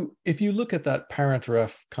suggest if you look at that parent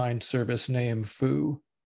ref kind service name foo,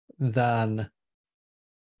 then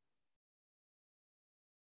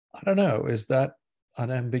I don't know, is that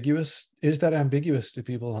unambiguous? Is that ambiguous to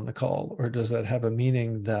people on the call, or does that have a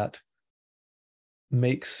meaning that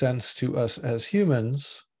makes sense to us as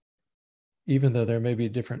humans, even though there may be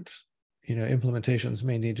different, implementations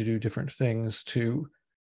may need to do different things to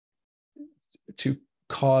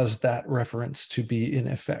cause that reference to be in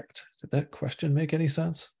effect? Did that question make any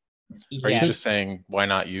sense? Are you just saying why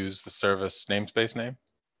not use the service namespace name?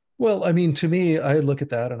 Well, I mean, to me, I look at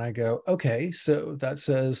that and I go, okay, so that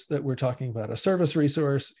says that we're talking about a service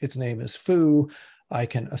resource. Its name is foo. I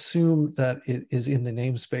can assume that it is in the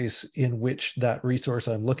namespace in which that resource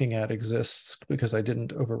I'm looking at exists because I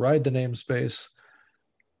didn't override the namespace.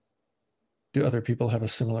 Do other people have a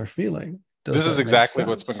similar feeling? This is exactly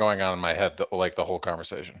what's been going on in my head, the whole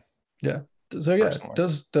conversation. Yeah. So yeah, Personally.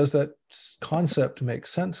 does that concept make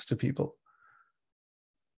sense to people?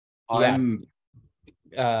 I'll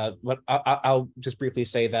just briefly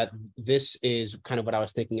say that this is kind of what I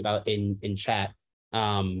was thinking about in chat.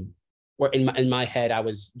 Where in my head, I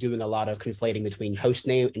was doing a lot of conflating between host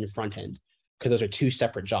name and front end, because those are two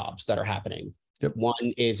separate jobs that are happening. Yep.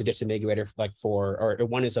 One is a disambiguator or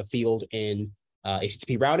one is a field in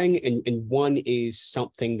HTTP routing, and one is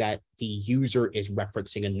something that the user is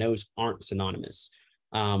referencing, and those aren't synonymous.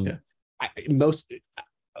 I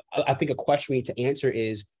think a question we need to answer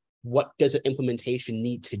is, what does an implementation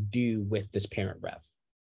need to do with this parent ref?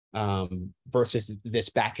 versus this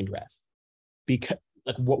backend ref? Because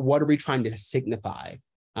like what are we trying to signify?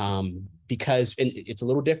 Because it's a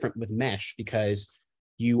little different with mesh because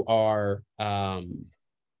you are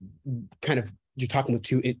you're talking with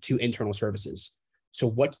two internal services. So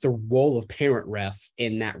what's the role of parent ref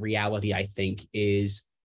in that reality, I think, is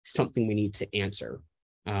something we need to answer.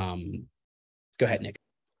 Go ahead, Nick.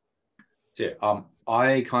 So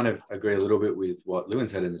I kind of agree a little bit with what Lewin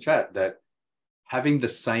said in the chat, that having the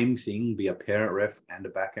same thing be a parent ref and a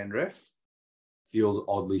backend ref feels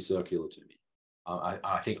oddly circular to me.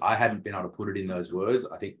 I think I hadn't been able to put it in those words.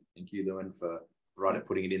 Thank you, Lewin, for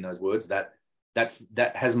putting it in those words. That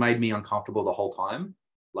has made me uncomfortable the whole time.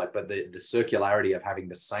 Like, but the circularity of having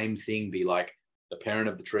the same thing be like the parent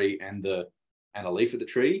of the tree and a leaf of the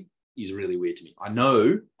tree is really weird to me. I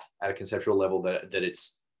know at a conceptual level that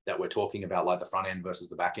we're talking about like the front end versus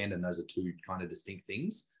the back end, and those are two kind of distinct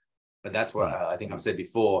things. But that's what I think I've said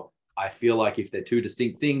before. I feel like if they're two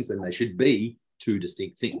distinct things, then they should be two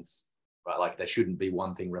distinct things, right? Like there shouldn't be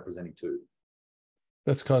one thing representing two.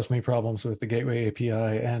 That's caused me problems with the Gateway API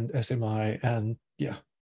and SMI, and yeah.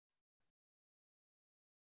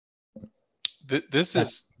 This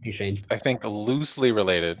is, I think, loosely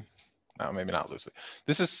related. No, maybe not loosely.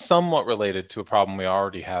 This is somewhat related to a problem we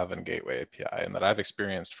already have in Gateway API, and that I've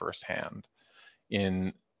experienced firsthand.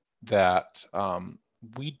 In that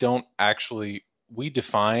we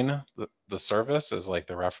define the service as like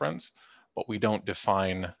the reference, but we don't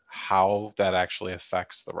define how that actually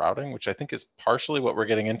affects the routing, which I think is partially what we're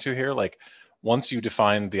getting into here. Like once you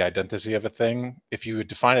define the identity of a thing, if you would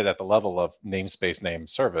define it at the level of namespace name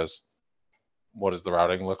service, what does the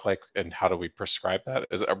routing look like and how do we prescribe that?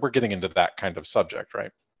 We're getting into that kind of subject,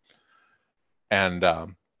 right? And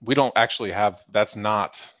we don't actually have, that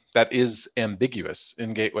is ambiguous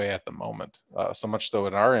in Gateway at the moment. So much though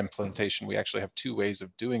in our implementation, we actually have two ways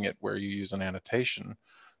of doing it where you use an annotation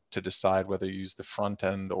to decide whether you use the front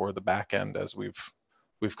end or the back end, as we've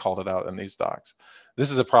called it out in these docs. This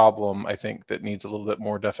is a problem, I think, that needs a little bit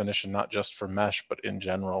more definition, not just for mesh, but in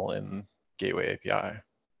general in Gateway API.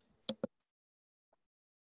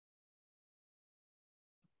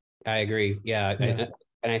 I agree. Yeah. And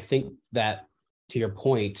I think that to your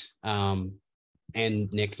point, and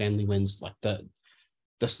Nick's and Lewin's, like the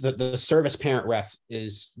service parent ref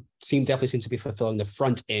definitely seems to be fulfilling the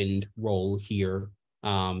front end role here,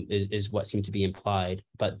 is what seemed to be implied.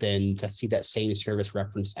 But then to see that same service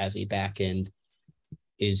reference as a back end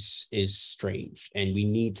is strange. And we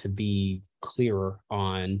need to be clearer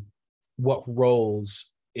on what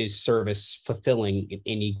roles is service fulfilling in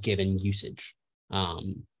any given usage.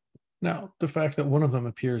 Now, the fact that one of them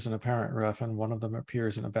appears in a parent ref and one of them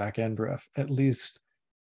appears in a back-end ref at least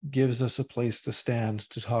gives us a place to stand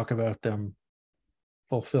to talk about them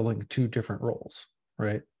fulfilling two different roles,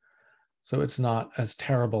 right? So it's not as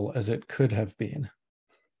terrible as it could have been.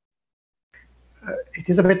 It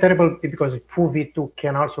is a bit terrible because foo v2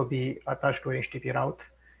 can also be attached to an HTTP route,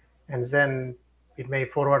 and then it may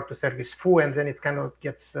forward to service foo, and then it kind of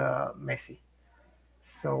gets messy.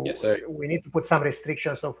 So we need to put some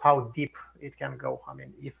restrictions of how deep it can go. I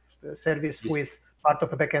mean, if the service foo is part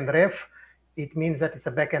of a backend ref, it means that it's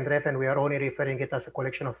a backend ref and we are only referring it as a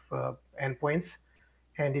collection of endpoints,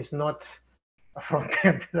 and it's not a front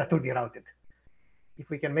end that will be routed. If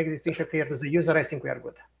we can make the distinction clear to the user, I think we are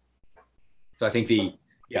good. So I think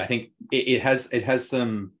I think it has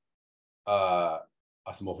some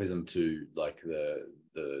isomorphism to like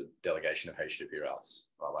the delegation of HTTP routes,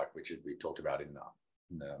 like which we talked about in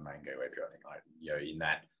the main gateway API. I think, like, you know, in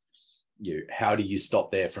that, how do you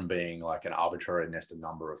stop there from being like an arbitrary nested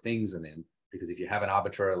number of things? And then, because if you have an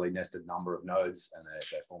arbitrarily nested number of nodes and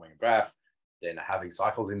they're forming a graph, then having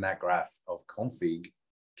cycles in that graph of config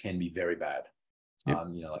can be very bad. Yep.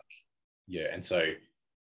 And so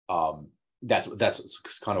that's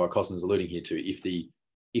kind of what Costin's alluding here to.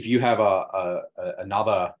 If you have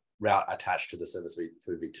another route attached to the service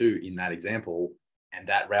foo v2 in that example, and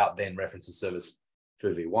that route then references service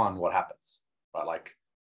foo v1, what happens? Right, like,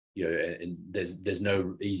 and there's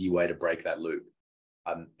no easy way to break that loop.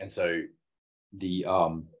 And so the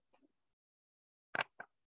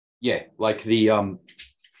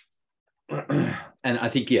and I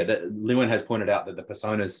think that Lewin has pointed out that the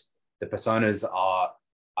personas are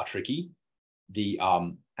tricky.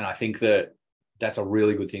 And I think that's a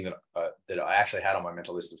really good thing that I actually had on my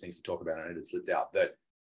mental list of things to talk about, and it had slipped out. That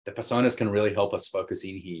the personas can really help us focus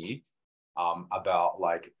in here about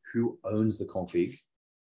like who owns the config,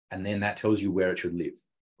 and then that tells you where it should live,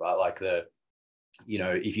 right? Like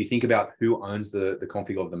if you think about who owns the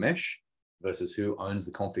config of the mesh versus who owns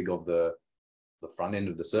the config of the front end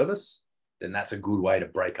of the service, then that's a good way to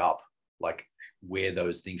break up like where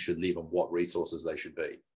those things should live and what resources they should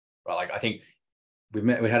be. Right? Like I think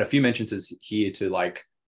we had a few mentions here to like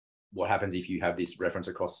what happens if you have this reference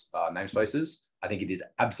across namespaces. I think it is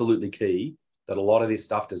absolutely key that a lot of this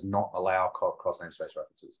stuff does not allow cross namespace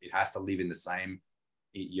references. It has to live in the same,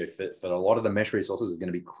 for a lot of the mesh resources is going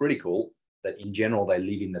to be critical that in general, they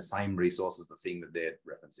live in the same resource as the thing that they're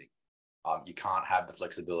referencing. You can't have the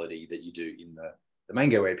flexibility that you do in the main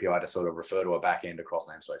gateway API to sort of refer to a backend across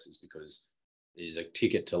namespaces, because it is a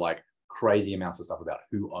ticket to like crazy amounts of stuff about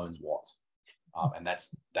who owns what. And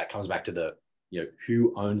that comes back to the,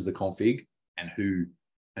 who owns the config and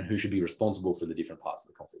who should be responsible for the different parts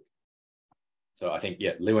of the config. So I think,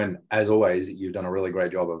 yeah, Lewin, as always, you've done a really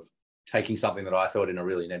great job of taking something that I thought in a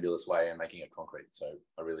really nebulous way and making it concrete. So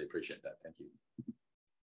I really appreciate that. Thank you.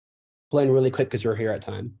 Glenn, really quick, because you're here at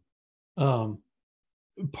time.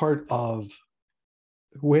 Part of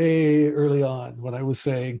way early on when I was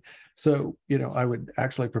saying, so, I would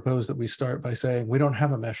actually propose that we start by saying, we don't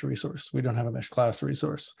have a mesh resource. We don't have a mesh class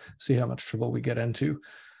resource. See how much trouble we get into.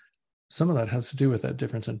 Some of that has to do with that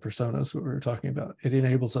difference in personas that we were talking about. It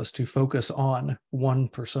enables us to focus on one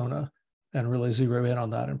persona and really zero in on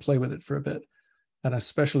that and play with it for a bit. And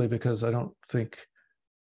especially because I don't think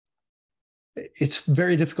it's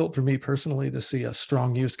very difficult for me personally to see a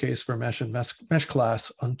strong use case for mesh and mesh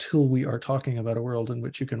class until we are talking about a world in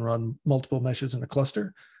which you can run multiple meshes in a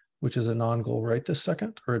cluster, which is a non-goal right this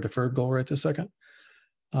second, or a deferred goal right this second.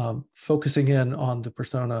 Focusing in on the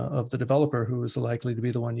persona of the developer who is likely to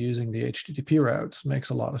be the one using the HTTP routes makes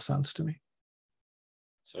a lot of sense to me.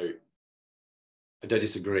 So I don't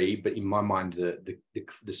disagree, but in my mind,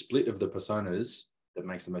 the split of the personas that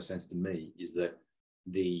makes the most sense to me is that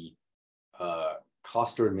the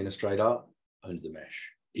cluster administrator owns the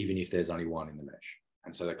mesh, even if there's only one in the mesh.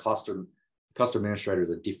 And so the cluster administrator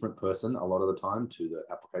is a different person a lot of the time to the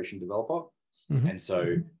application developer. Mm-hmm. And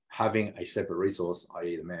so having a separate resource,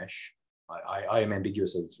 i.e. the mesh, I am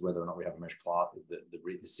ambiguous as to whether or not we have a mesh class,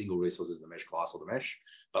 the single resource is the mesh class or the mesh,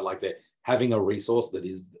 but like that, having a resource that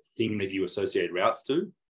is the thing that you associate routes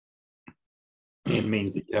to, it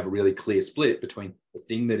means that you have a really clear split between the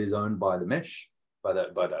thing that is owned by the mesh, by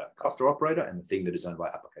the cluster operator, and the thing that is owned by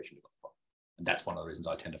application developer. And that's one of the reasons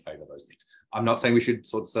I tend to favor those things. I'm not saying we should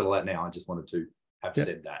sort of settle that now. I just wanted to have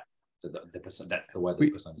said that. That's the way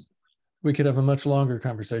the personas. We could have a much longer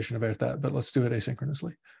conversation about that, but let's do it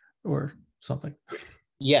asynchronously or something.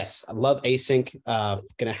 Yes, I love async.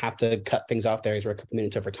 Gonna have to cut things off there as we're a couple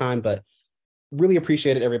minutes over time, but really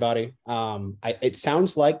appreciate it, everybody. It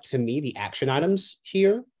sounds like to me the action items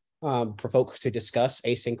here for folks to discuss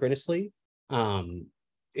asynchronously and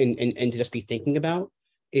to just be thinking about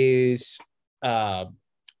is to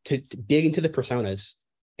dig into the personas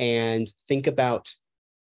and think about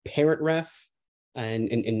parent ref and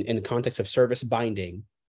in the context of service binding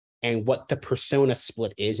and what the persona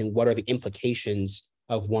split is and what are the implications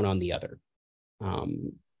of one on the other.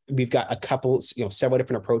 We've got a couple, several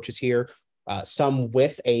different approaches here, some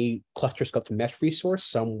with a cluster scoped mesh resource,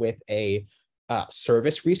 some with a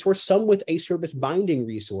service resource, some with a service binding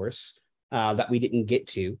resource that we didn't get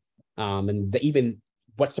to. And even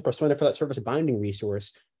what's the persona for that service binding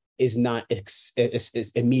resource is not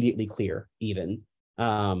is immediately clear even.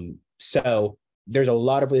 So there's a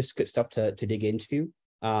lot of this good stuff to dig into.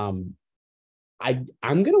 I'm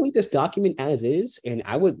going to leave this document as is, and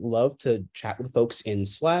I would love to chat with folks in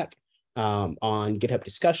Slack on GitHub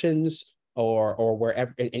discussions or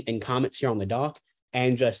wherever in comments here on the doc,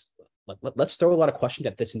 and just let's throw a lot of questions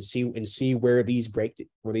at this and see where these break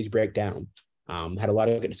down. Had a lot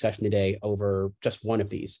of good discussion today over just one of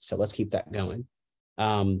these, so let's keep that going.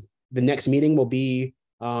 The next meeting will be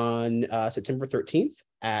on September 13th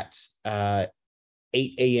at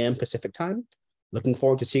 8 a.m. Pacific time. Looking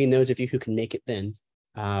forward to seeing those of you who can make it then.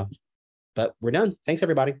 But we're done. Thanks,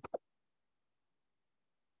 everybody.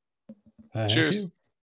 Cheers.